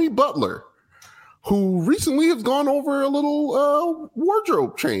superstar, Jimmy Butler, who recently has gone over a little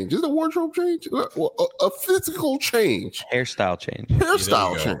wardrobe change. Is it a wardrobe change? A physical change. Hairstyle change.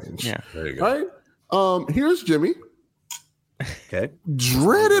 Hairstyle change. Yeah. There you go. Right? Here's Jimmy. Okay.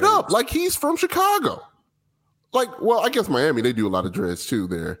 Dreaded up like he's from Chicago. Like, well, I guess Miami, they do a lot of dreads too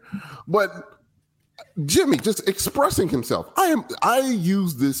there. But Jimmy just expressing himself. I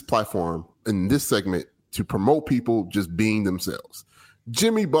use this platform in this segment to promote people just being themselves.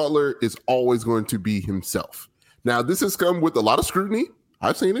 Jimmy Butler is always going to be himself. Now, this has come with a lot of scrutiny.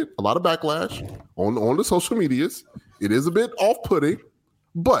 I've seen it, a lot of backlash on the social medias. It is a bit off-putting,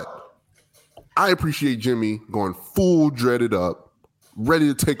 but I appreciate Jimmy going full dreaded up, ready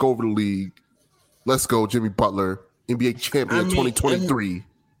to take over the league. Let's go, Jimmy Butler, NBA champion 2023.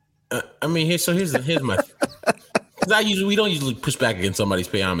 Here's my. We don't usually push back against somebody's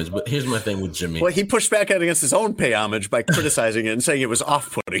pay homage, but here's my thing with Jimmy. Well, he pushed back against his own pay homage by criticizing it and saying it was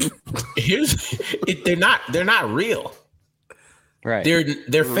off-putting. They're not real. Right.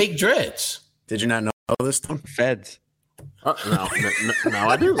 They're fake dreads. Did you not know this, Tom? Feds. Now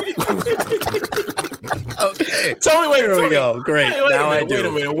I do. Okay. Tony, wait, here we go. Great. Now I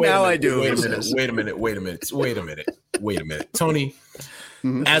do. Wait a minute. Tony,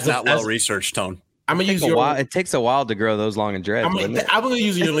 not well researched, Tone. I'm gonna use it takes a while to grow those long and dreads. I'm gonna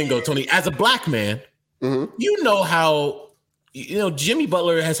use your lingo, Tony. As a black man, you know how Jimmy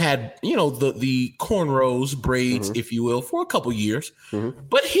Butler has had the cornrows, braids, if you will, for a couple years,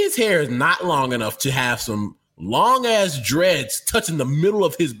 but his hair is not long enough to have some long ass dreads touching the middle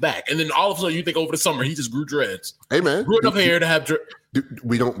of his back, and then all of a sudden you think over the summer he just grew dreads. Hey man, grew enough hair to have.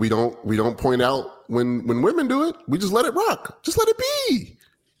 We don't point out when women do it. We just let it rock. Just let it be.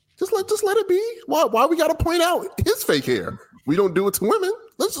 Just let it be. Why we got to point out his fake hair? We don't do it to women.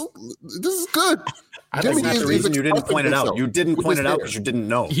 This is good. Jimmy is the reason you didn't point it out. You didn't point it out because you didn't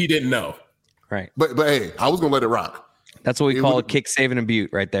know. He didn't know. Right. But hey, I was gonna let it rock. That's what we call a kick, save, and a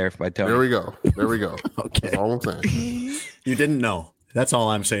butte right there by Tony. There we go. Okay. That's all I'm saying. You didn't know. That's all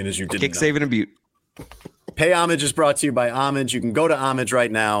I'm saying is you didn't know. Kick, save, and a butte. Pay Homage is brought to you by Homage. You can go to Homage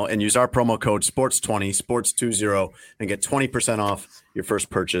right now and use our promo code SPORTS20, SPORTS20, and get 20% off your first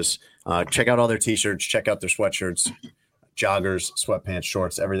purchase. Check out all their t-shirts. Check out their sweatshirts, joggers, sweatpants,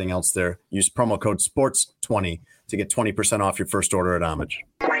 shorts, everything else there. Use promo code SPORTS20 to get 20% off your first order at Homage.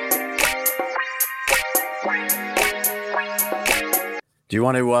 Do you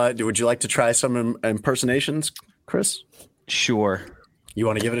want to? Would you like to try some impersonations, Chris? Sure. You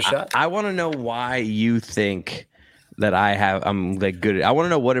want to give it a shot? I want to know why you think that I'm like good. I want to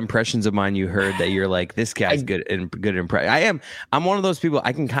know what impressions of mine you heard that you're like, this guy's good impression. I'm one of those people.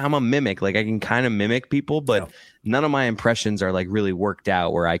 I'm a mimic. Like I can kind of mimic people, but none of my impressions are like really worked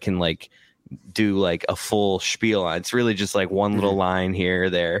out where I can like do like a full spiel on. It's really just like one little line here or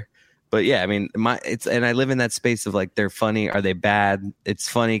there. But yeah, I mean, and I live in that space of like, they're funny. Are they bad? It's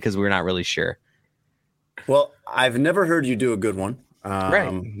funny because we're not really sure. Well, I've never heard you do a good one.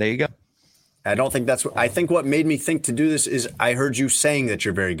 Right. There you go. I don't think that's what I think. What made me think to do this is I heard you saying that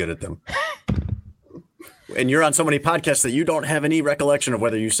you're very good at them. And you're on so many podcasts that you don't have any recollection of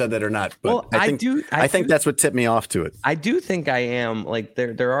whether you said that or not. But well, I think that's what tipped me off to it. I do think I am like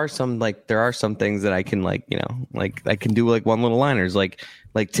there are some things that I can like I can do like one little liners like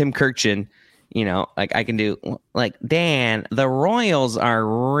Tim Kirchin, like I can do like Dan, the Royals are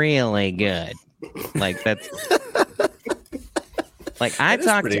really good. Like that's like I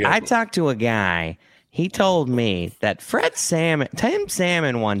talked to a guy. He told me that Tim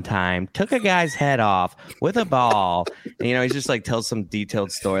Salmon one time took a guy's head off with a ball. And, he's just like tells some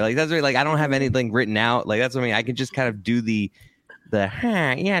detailed story. Like that's really, like I don't have anything written out. Like that's what I mean. I can just kind of do the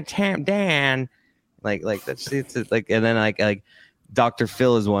Dan. Like that's it's like, and then like Dr.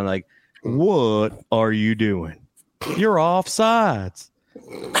 Phil is one like, what are you doing? You're offsides.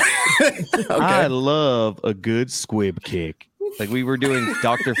 Okay. I love a good squib kick. Like we were doing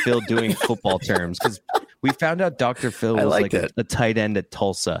Dr. Phil doing football terms because we found out Dr. Phil was like a tight end at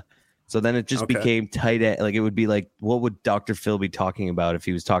Tulsa. So then it just became tight end. Like it would be like, what would Dr. Phil be talking about if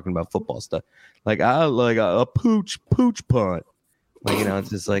he was talking about football stuff? Like I like a pooch punt. Like, it's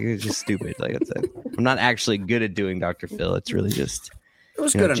just like, it's just stupid. Like I'm not actually good at doing Dr. Phil. It's really just, it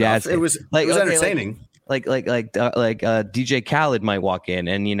was good enough. It was entertaining. Like DJ Khaled might walk in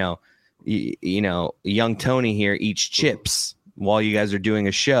and, young Tony here eats chips while you guys are doing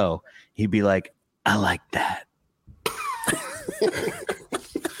a show. He'd be like, I like that.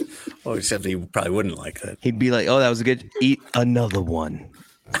 Well, except he probably wouldn't like that. He'd be like, oh, that was a good, eat another one.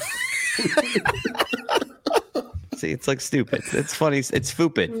 See, it's like stupid. It's funny. It's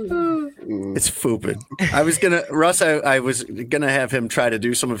foopid. It's foopid. I was gonna have him try to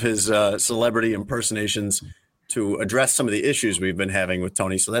do some of his celebrity impersonations to address some of the issues we've been having with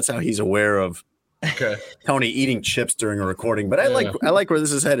Tony. So that's how he's aware of Okay. Tony eating chips during a recording, but I like where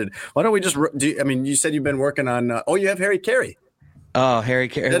this is headed. Why don't we just you said you've been working on you have Harry Carey. Oh, Harry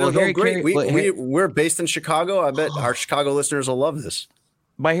Carey. That'll go great. We're based in Chicago. I bet our Chicago listeners will love this.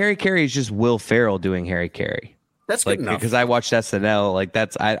 By Harry Carey is just Will Ferrell doing Harry Carey. That's good enough. Because I watched SNL. Like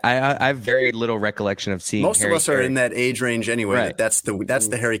that's I have very little recollection of seeing. Most Harry of us Carey. are in that age range anyway. Right. That's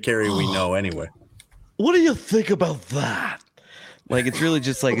the Harry Carey we know anyway. What do you think about that? Like, it's really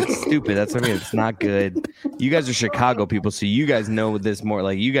just like, it's stupid. That's what I mean. It's not good. You guys are Chicago people, so you guys know this more.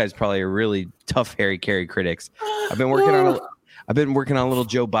 Like, you guys probably are really tough Harry Carey critics. I've been working on a little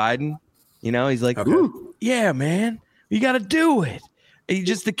Joe Biden. You know, he's like, ooh, yeah, man, you got to do it. And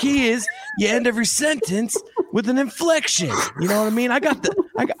the key is you end every sentence with an inflection. You know what I mean? I got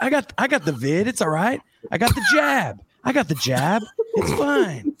the vid. It's all right. I got the jab. It's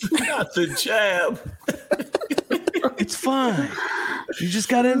fine. I got the jab. It's fine. You just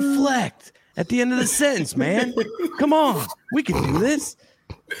got to inflect at the end of the sentence, man. Come on. We can do this.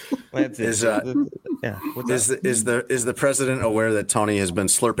 That's it. Is the president aware that Tony has been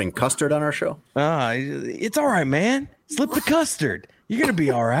slurping custard on our show? It's all right, man. Slip the custard. You're going to be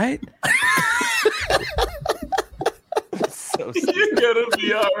all right. You're gonna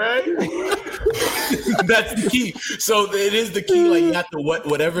be all right. That's the key. So it is the key. Like, you have to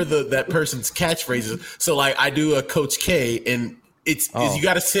whatever that person's catchphrase is. So like, I do a Coach K, and is you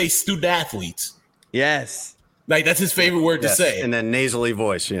got to say student athletes. Yes. Like, that's his favorite word to say. And then nasally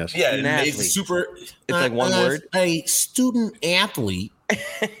voice. Yes. Yeah. It's super. It's like one word. A student athlete. So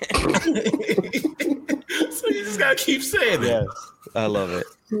you just gotta keep saying it. Yes. I love it.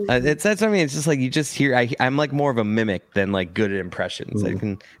 That's what I mean. It's just like you just hear. I'm like more of a mimic than like good at impressions. I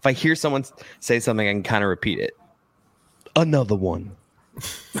can, if I hear someone say something, I can kind of repeat it. Another one.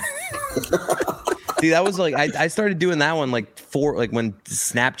 See, that was like I started doing that one like when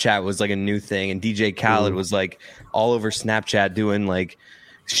Snapchat was like a new thing, and DJ Khaled was like all over Snapchat doing like,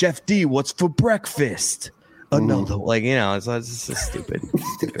 Chef D, what's for breakfast? Another, like, you know, it's just stupid.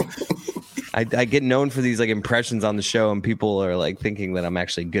 I get known for these like impressions on the show, and people are like thinking that I'm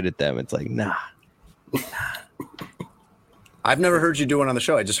actually good at them. It's like, nah. I've never heard you do one on the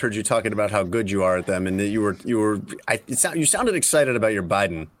show. I just heard you talking about how good you are at them, and that you sounded excited about your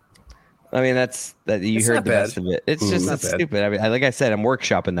Biden. I mean, you heard the best of it. It's just stupid. I mean, like I said, I'm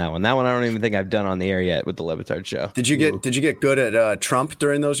workshopping that one. That one I don't even think I've done on the air yet with the Le Batard show. Did you get good at Trump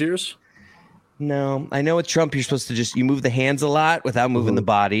during those years? No, I know with Trump, you're supposed to you move the hands a lot without moving the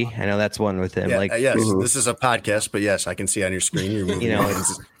body. I know that's one with him. Yeah, like, yes, this is a podcast, but yes, I can see on your screen. You're moving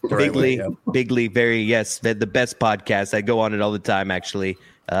hands bigly, very, yes, the best podcast. I go on it all the time, actually.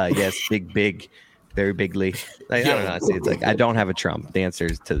 Yes, big, very bigly. I don't know. It's like I don't have a Trump. The answer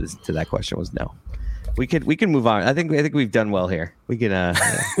to that question was no. We can move on. I think we've done well here. We can.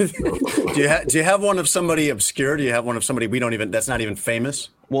 Do you have one of somebody obscure? Do you have one of somebody that's not even famous?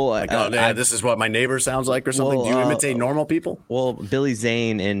 Well, like, this is what my neighbor sounds like, or something. Do you imitate normal people? Well, Billy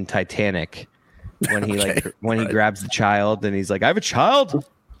Zane in Titanic, when he he grabs the child and he's like, I have a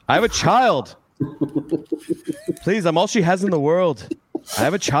child. Please, I'm all she has in the world. I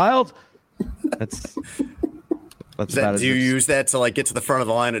have a child. That's about it. Do you use that to like get to the front of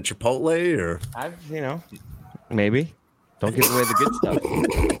the line at Chipotle, or maybe. Don't give away the good stuff.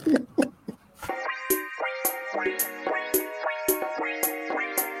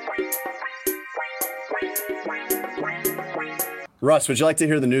 Russ, would you like to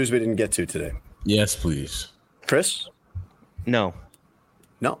hear the news we didn't get to today? Yes, please. Chris? No.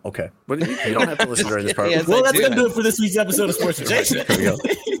 No? Okay. But you don't have to listen during this part. Yes, well, that's going to do it for this week's episode of Sports Adjacent. There we go.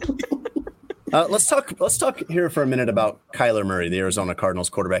 Let's talk here for a minute about Kyler Murray, the Arizona Cardinals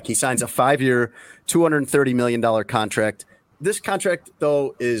quarterback. He signs a 5-year, $230 million contract. This contract,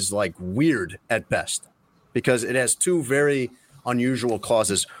 though, is like weird at best because it has two very unusual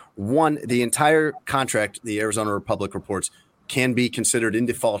clauses. One, the entire contract, the Arizona Republic reports, can be considered in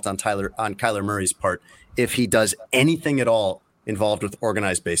default on Kyler Murray's part if he does anything at all involved with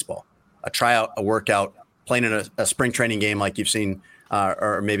organized baseball, a tryout, a workout, playing in a spring training game like you've seen,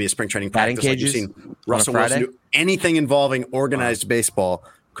 or maybe a spring training practice like you've seen Russell Wilson do. Anything involving organized baseball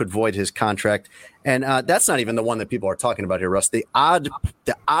could void his contract. And that's not even the one that people are talking about here, Russ. The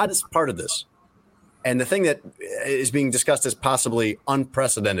oddest part of this, and the thing that is being discussed as possibly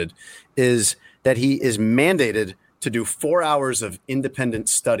unprecedented, is that he is mandated to do 4 hours of independent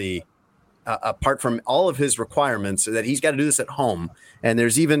study apart from all of his requirements, that he's got to do this at home. And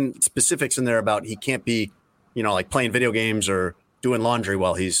there's even specifics in there about he can't be, like playing video games or doing laundry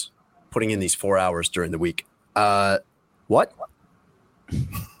while he's putting in these 4 hours during the week. What?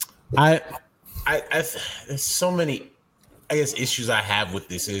 There's so many issues I have with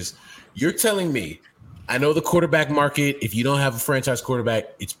this is you're telling me, I know the quarterback market, if you don't have a franchise quarterback,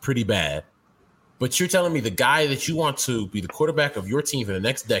 it's pretty bad. But you're telling me the guy that you want to be the quarterback of your team for the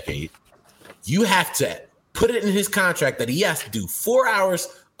next decade, you have to put it in his contract that he has to do 4 hours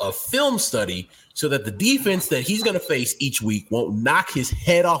of film study so that the defense that he's going to face each week won't knock his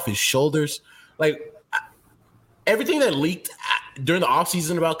head off his shoulders. Like, everything that leaked during the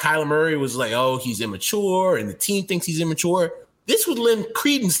offseason about Kyler Murray was like, oh, he's immature and the team thinks he's immature. This would lend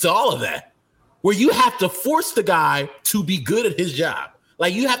credence to all of that, where you have to force the guy to be good at his job.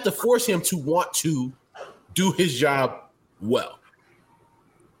 Like, you have to force him to want to do his job well.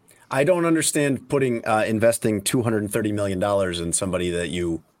 I don't understand investing $230 million in somebody that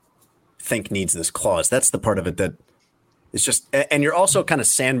you think needs this clause. That's the part of it that is just, and you're also kind of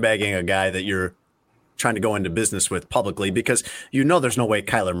sandbagging a guy that you're trying to go into business with publicly, because there's no way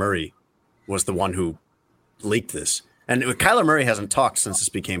Kyler Murray was the one who leaked this. And Kyler Murray hasn't talked since this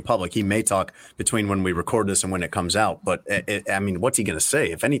became public. He may talk between when we record this and when it comes out. But, what's he going to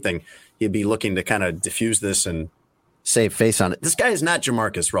say? If anything, he'd be looking to kind of diffuse this and save face on it. This guy is not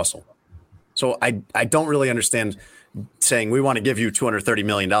Jamarcus Russell. So I don't really understand saying we want to give you $230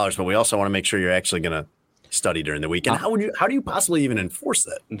 million, but we also want to make sure you're actually going to study during the week. And how do you possibly even enforce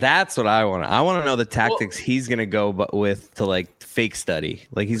that? That's what I want. I want to know the tactics he's going to go with to like fake study.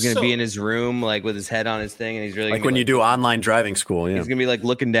 Like he's going to be in his room, like with his head on his thing. And he's really like when you do online driving school. Yeah. He's going to be like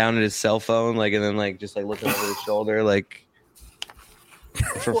looking down at his cell phone, like, and then like just like looking over his shoulder, like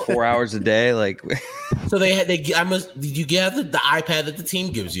for 4 hours a day. Like, so you get the iPad that the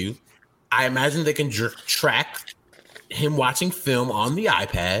team gives you. I imagine they can track him watching film on the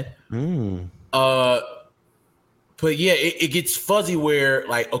iPad. But yeah, it gets fuzzy where,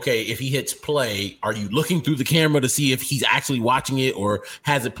 like, okay, if he hits play, are you looking through the camera to see if he's actually watching it or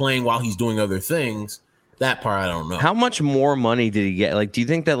has it playing while he's doing other things? That part I don't know. How much more money did he get? Like, do you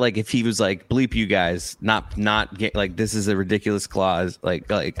think that, like, if he was like, bleep you guys, not get, like, this is a ridiculous clause, would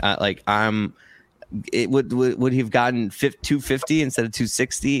he have gotten 250 instead of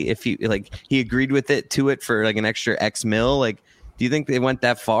 260 if he agreed with it for like an extra X mil? Like, do you think they went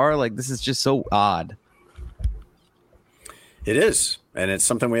that far? Like, this is just so odd. It is, and it's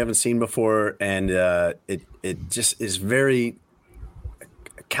something we haven't seen before, and it just is very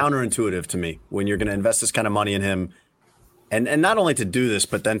counterintuitive to me when you're going to invest this kind of money in him, and not only to do this,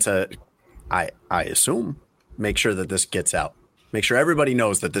 but then to, I assume, make sure that this gets out. Make sure everybody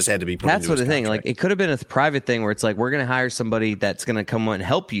knows that this had to be put That's into what the his thing. contract. Like, it could have been a private thing where it's like, we're going to hire somebody that's going to come and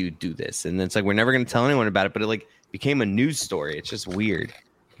help you do this, and it's like we're never going to tell anyone about it. But it like became a news story. It's just weird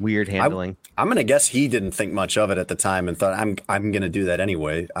handling. I'm going to guess he didn't think much of it at the time and thought, I'm going to do that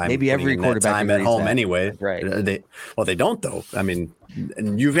anyway. Maybe every quarterback time at home anyway. Right? They don't though. I mean,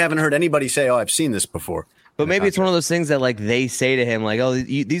 and you haven't heard anybody say, "Oh, I've seen this before." But maybe it's one of those things that like they say to him, like, "Oh,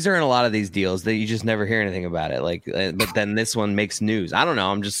 these are in a lot of these deals that you just never hear anything about it." Like, but then this one makes news. I don't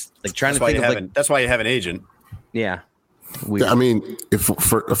know. I'm just like trying to think of that's why you have an agent. Yeah. Weird. I mean, if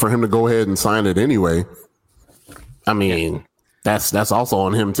for him to go ahead and sign it anyway, I mean. Yeah. That's also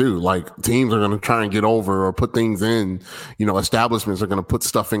on him too. Like teams are going to try and get over or put things in, establishments are going to put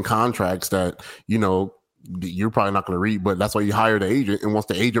stuff in contracts that, you're probably not going to read, but that's why you hire the agent. And once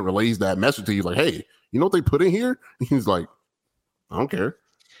the agent relays that message to you, like, hey, you know what they put in here? He's like, I don't care.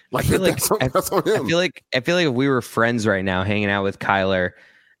 Like, that's on him. I feel like if we were friends right now, hanging out with Kyler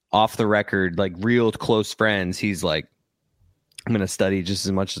off the record, like real close friends, he's like, I'm going to study just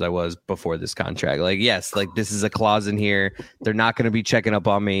as much as I was before this contract. Like, yes, like this is a clause in here. They're not going to be checking up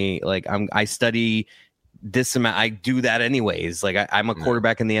on me. Like I study this amount. I do that anyways. Like I'm a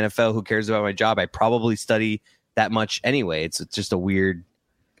quarterback in the NFL. Who cares about my job? I probably study that much anyway. It's just a weird,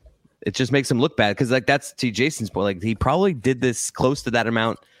 it just makes him look bad. Cause like that's to Jason's point. Like he probably did this close to that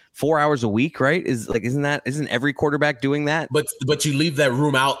amount 4 hours a week, right? Isn't every quarterback doing that? But you leave that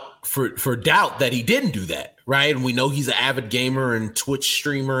room out for doubt that he didn't do that, right? And we know he's an avid gamer and Twitch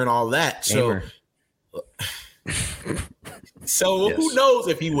streamer and all that. Gamer. So Yes. who knows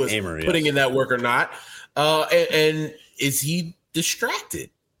if he was Gamer, putting yes. in that work or not? And is he distracted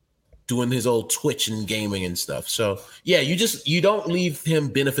doing his old Twitch and gaming and stuff? So yeah, you don't leave him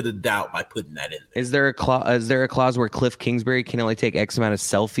benefit of doubt by putting that in. Is there a clause where Cliff Kingsbury can only take X amount of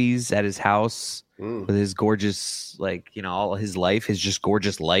selfies at his house with his gorgeous, all his life, his just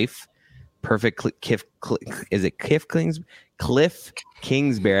gorgeous life? Perfect. Is it Cliff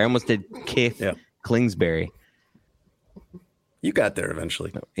Kingsbury? I almost did Kingsbury. You got there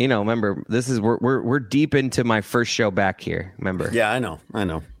eventually. Remember, this is we're deep into my first show back here. Remember? Yeah, I know.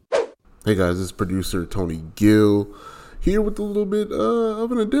 Hey guys, this is producer Tony Gill here with a little bit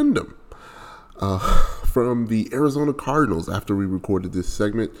of an addendum. from the Arizona Cardinals after we recorded this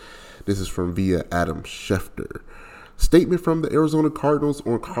segment. This is from via Adam Schefter. Statement from the Arizona Cardinals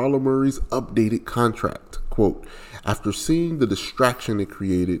on Kyler Murray's updated contract. Quote, after seeing the distraction it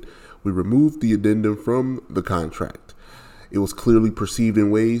created, we removed the addendum from the contract. It was clearly perceived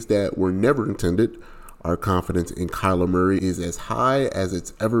in ways that were never intended. Our confidence in Kyler Murray is as high as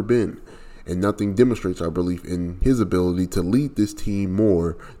it's ever been, and nothing demonstrates our belief in his ability to lead this team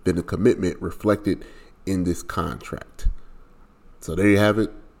more than the commitment reflected in this contract. So there you have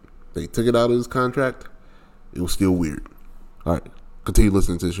it. They took it out of his contract. It was still weird. All right. Continue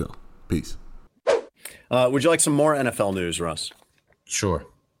listening to the show. Peace. Would you like some more NFL news, Russ? Sure.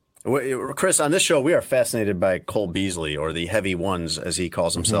 Chris, on this show, we are fascinated by Cole Beasley, or the heavy ones, as he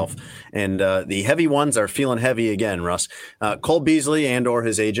calls himself. And the heavy ones are feeling heavy again, Russ. Cole Beasley and or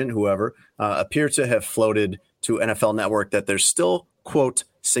his agent, whoever, appear to have floated to NFL Network that there's still, quote,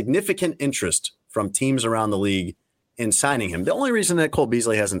 significant interest from teams around the league in signing him. The only reason that Cole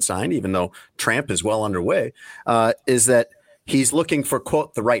Beasley hasn't signed, even though Tramp is well underway, is that he's looking for,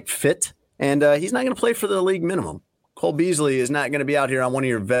 quote, the right fit, and he's not going to play for the league minimum. Cole Beasley is not going to be out here on one of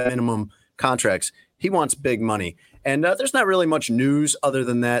your minimum contracts. He wants big money. And there's not really much news other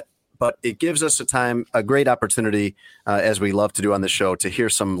than that, but it gives us a great opportunity, as we love to do on the show, to hear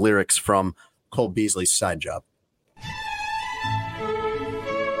some lyrics from Cole Beasley's side job.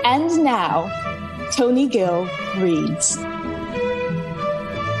 And now, Tony Gill reads.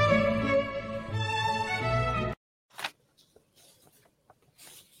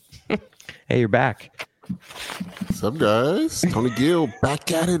 Hey, you're back. What's up, guys? Tony Gill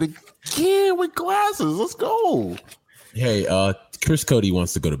back at it again with glasses. Let's go. Hey, Chris Cody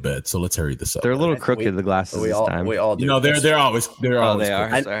wants to go to bed, so let's hurry this up. They're a little crooked, the glasses this time. We all do. No, they're always. They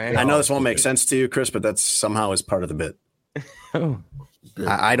are. Sorry. I know this won't make sense to you, Chris, but that's somehow is part of the bit.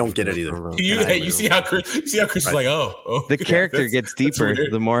 I don't get it either. You see how Chris is like, oh. The character gets deeper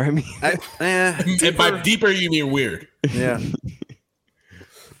the more I mean. And by deeper, you mean weird. Yeah.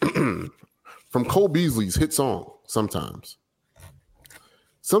 From Cole Beasley's hit song, Sometimes.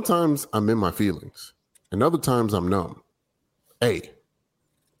 Sometimes I'm in my feelings, and other times I'm numb. Hey,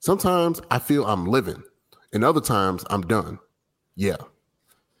 sometimes I feel I'm living, and other times I'm done. Yeah.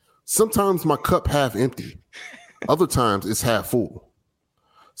 Sometimes my cup half empty, other times it's half full.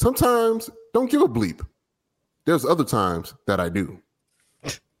 Sometimes don't give a bleep. There's other times that I do.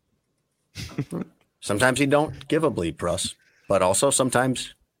 Sometimes he don't give a bleep, Russ, but also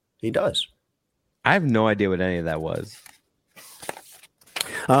sometimes he does. I have no idea what any of that was.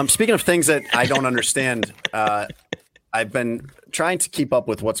 Speaking of things that I don't understand, I've been trying to keep up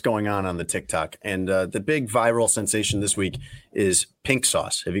with what's going on the TikTok, and the big viral sensation this week is pink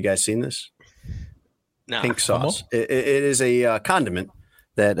sauce. Have you guys seen this? No. Pink sauce. It is a condiment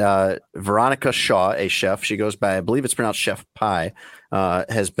that Veronica Shaw, a chef, she goes by, I believe it's pronounced Chef Pie,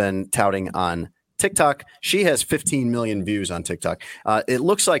 has been touting on TikTok. She has 15 million views on TikTok. It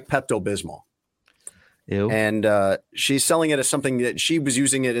looks like Pepto-Bismol. Ew. And she's selling it as something that she was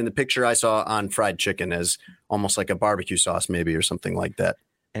using it in the picture I saw on fried chicken as almost like a barbecue sauce, maybe, or something like that.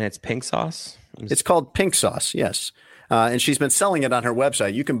 And it's pink sauce? It's called pink sauce, yes. And she's been selling it on her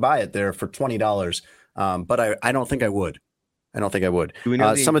website. You can buy it there for $20. But I don't think I would. Do we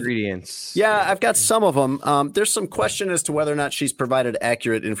know the ingredients? Yeah, I've got some of them. There's some question as to whether or not she's provided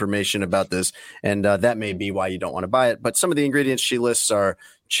accurate information about this, and that may be why you don't want to buy it. But some of the ingredients she lists are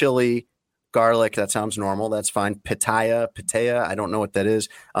chili, garlic. That sounds normal. That's fine. Pitaya. I don't know what that is.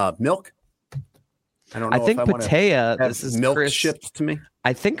 Milk. I don't know. I think pitaya. This is milk Chris, shipped to me.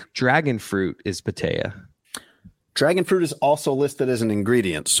 I think dragon fruit is pitaya. Dragon fruit is also listed as an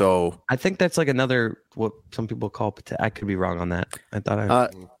ingredient, so I think that's like another what some people call pitaya. I could be wrong on that. I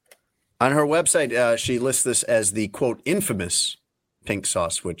thought on her website she lists this as the quote infamous pink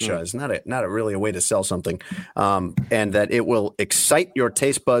sauce, which is not really a way to sell something, and that it will excite your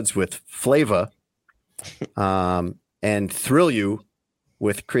taste buds with flavor, and thrill you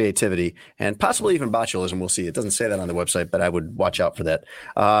with creativity and possibly even botulism. We'll see. It doesn't say that on the website, but I would watch out for that.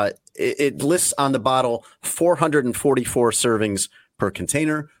 It lists on the bottle 444 servings per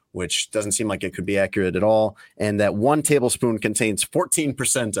container, which doesn't seem like it could be accurate at all. And that 1 tablespoon contains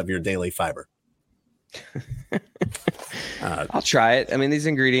 14% of your daily fiber. I'll try it. I mean, these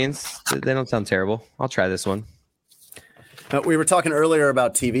ingredients, they don't sound terrible. I'll try this one. We were talking earlier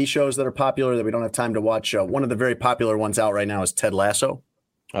about TV shows that are popular that we don't have time to watch. One of the very popular ones out right now is Ted Lasso.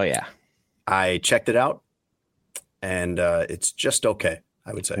 Oh, yeah. I checked it out, and it's just okay,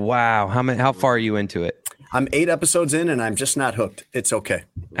 I would say. Wow. How far are you into it? I'm 8 episodes in, and I'm just not hooked. It's okay.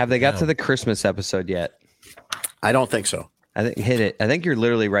 Have they got to the Christmas episode yet? I don't think so. I think hit it. I think you're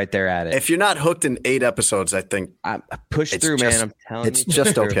literally right there at it. If you're not hooked in 8 episodes, I think I push through, man. I'm telling it's you, it's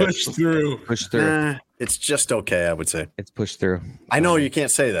just okay. Push through. Push through. It's just okay, I would say. It's pushed through. I know you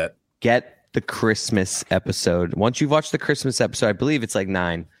can't say that. Get the Christmas episode. Once you've watched the Christmas episode, I believe it's like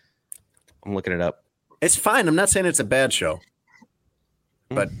 9. I'm looking it up. It's fine. I'm not saying it's a bad show,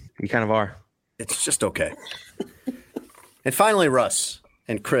 but you kind of are. It's just okay. And finally, Russ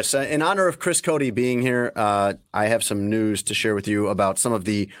and Chris. In honor of Chris Cody being here, I have some news to share with you about some of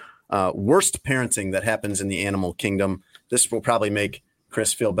the worst parenting that happens in the animal kingdom. This will probably make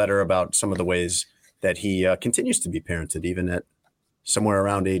Chris feel better about some of the ways that he continues to be parented, even at somewhere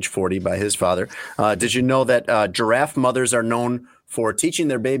around age 40 by his father. Did you know that giraffe mothers are known for teaching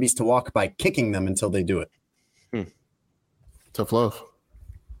their babies to walk by kicking them until they do it? Tough love.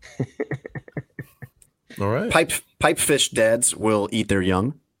 All right. Pipefish dads will eat their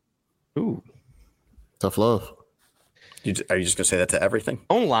young. Ooh. Tough love. Are you just going to say that to everything?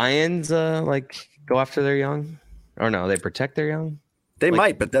 Don't lions like go after their young? Or no, they protect their young? They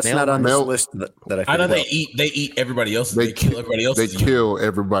might, but that's not on this list that I know about. they eat everybody else. They kill everybody else. They kill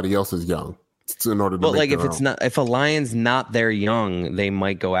everybody else's young in order to But make like their if it's own. not, if a lion's not their young, they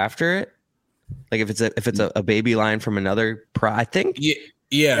might go after it. Like if it's a baby lion from another pride, I think.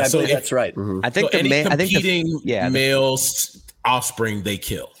 Yeah. So that's right. I think competing males offspring they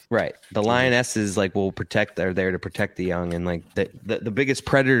kill. Right. The lionesses will protect. They're there to protect the young, and like the biggest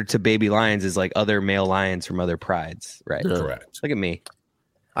predator to baby lions is like other male lions from other prides. Right. Yeah. Correct. Look at me.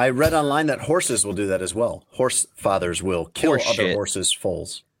 I read online that horses will do that as well. Horse fathers will kill other horses'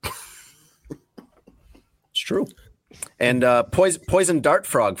 foals. It's true. And poison dart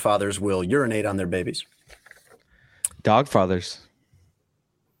frog fathers will urinate on their babies. Dog fathers.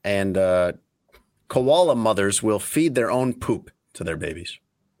 And koala mothers will feed their own poop to their babies.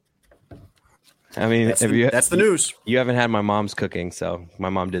 I mean, that's the news. You haven't had my mom's cooking, so my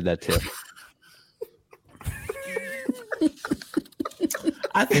mom did that too.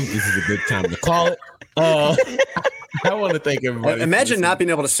 I think this is a good time to call it. I want to thank everybody. Imagine not being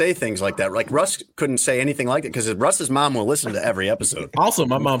able to say things like that. Like Russ couldn't say anything like it because Russ's mom will listen to every episode. Also,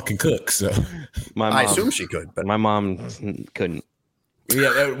 my mom can cook, so I assume she could, but my mom couldn't.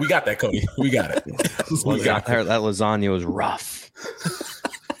 Yeah, we got that, Cody. We got it. We got her. That lasagna was rough.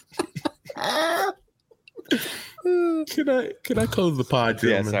 Can I close the pod,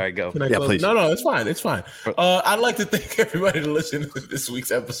 gentlemen? Yeah, sorry, go. Can I Yeah, close? please. No, it's fine. It's fine. I'd like to thank everybody to listen to this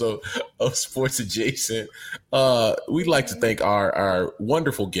week's episode of Sports Adjacent. We'd like to thank our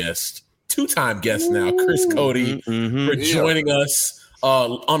wonderful guest, 2-time guest now, Chris Cody, for joining us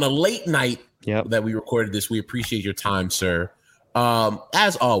on a late night that we recorded this. We appreciate your time, sir.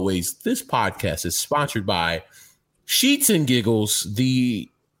 As always, this podcast is sponsored by Sheets and Giggles, the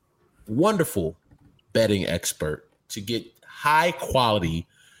wonderful bedding expert. To get high quality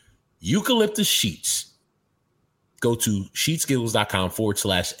eucalyptus sheets, go to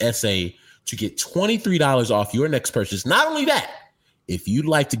sheetsgiggles.com/SA to get $23 off your next purchase. Not only that, if you'd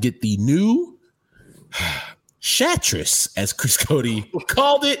like to get the new Shatress, as Chris Cody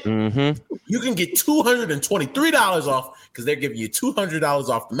called it, you can get $223 off because they're giving you $200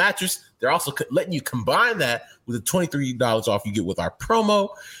 off the mattress. They're also letting you combine that with the $23 off you get with our promo.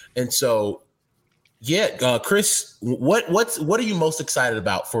 And so, yeah, Chris, what are you most excited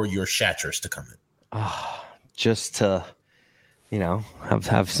about for your Shatress to come in? Just to,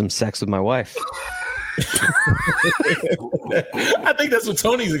 have some sex with my wife. I think that's what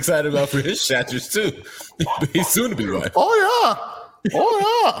Tony's excited about for his Shatress too. He's soon to be wife. Oh yeah.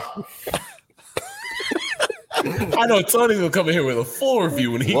 I know Tony's gonna come in here with a full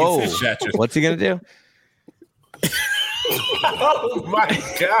review when he gets his Shatress. What's he gonna do? Oh my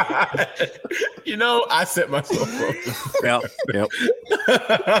God. I set myself up. Yep.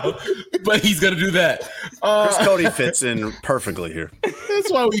 But he's gonna do that. Chris Cody fits in perfectly here. That's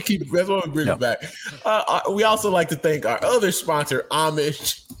why we bring it back. We also like to thank our other sponsor,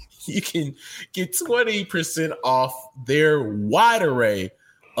 Homage. You can get 20% off their wide array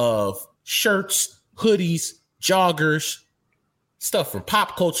of shirts, hoodies, joggers, stuff from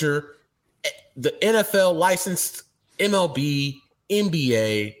pop culture, the NFL licensed, MLB,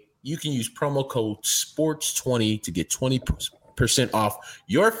 NBA. You can use promo code SPORTS20 to get 20% off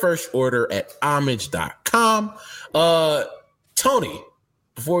your first order at homage.com. Tony,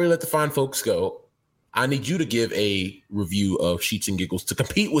 before we let the fine folks go, I need you to give a review of Sheets and Giggles to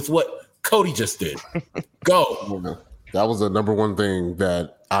compete with what Cody just did. Go. That was the number one thing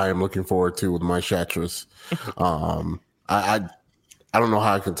that I am looking forward to with my Shatress. I don't know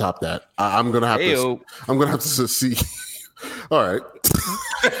how I can top that. I'm gonna have to see. All right.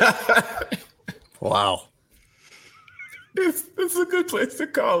 Wow. It's a good place to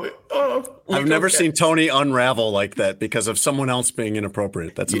call it. I've never seen Tony unravel like that because of someone else being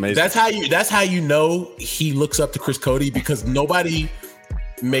inappropriate. That's amazing. That's how you know he looks up to Chris Cody, because nobody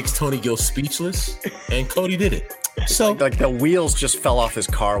makes Tony Gill speechless, and Cody did it. So like the wheels just fell off his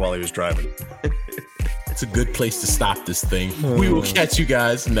car while he was driving. It's a good place to stop this thing. We will catch you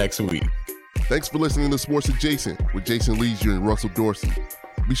guys next week. Thanks for listening to Sports Adjacent with Jason Leisure and Russell Dorsey.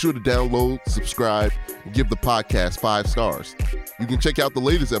 Be sure to download, subscribe, and give the podcast 5 stars. You can check out the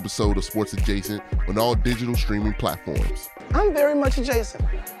latest episode of Sports Adjacent on all digital streaming platforms. I'm very much adjacent.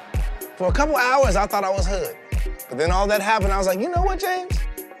 For a couple hours, I thought I was hood. But then all that happened, I was like, you know what, James?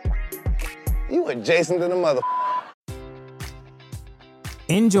 You adjacent to the mother.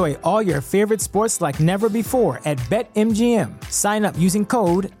 Enjoy all your favorite sports like never before at BetMGM. Sign up using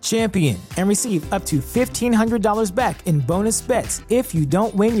code CHAMPION and receive up to $1,500 back in bonus bets if you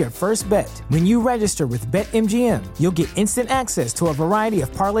don't win your first bet. When you register with BetMGM, you'll get instant access to a variety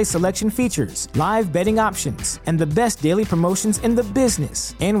of parlay selection features, live betting options, and the best daily promotions in the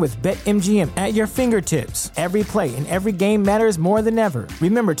business. And with BetMGM at your fingertips, every play and every game matters more than ever.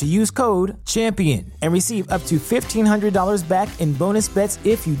 Remember to use code CHAMPION and receive up to $1,500 back in bonus bets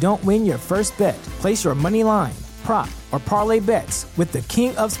if you don't win your first bet. Place your money line, prop, or parlay bets with the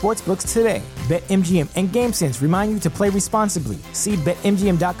king of sportsbooks today. BetMGM and GameSense remind you to play responsibly. See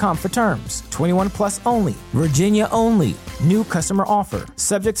BetMGM.com for terms. 21 plus only. Virginia only. New customer offer.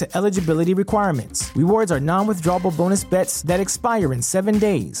 Subject to eligibility requirements. Rewards are non-withdrawable bonus bets that expire in 7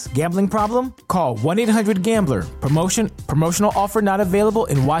 days. Gambling problem? Call 1-800-GAMBLER. Promotional offer not available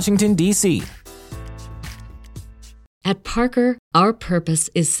in Washington, D.C. At Parker, our purpose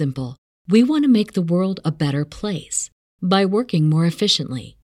is simple. We want to make the world a better place by working more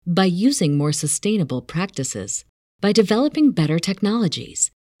efficiently, by using more sustainable practices, by developing better technologies.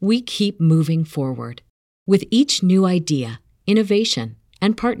 We keep moving forward. With each new idea, innovation,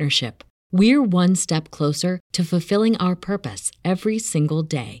 and partnership, we're one step closer to fulfilling our purpose every single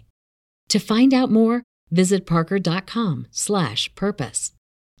day. To find out more, visit parker.com/purpose.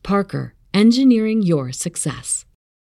 Parker, engineering your success.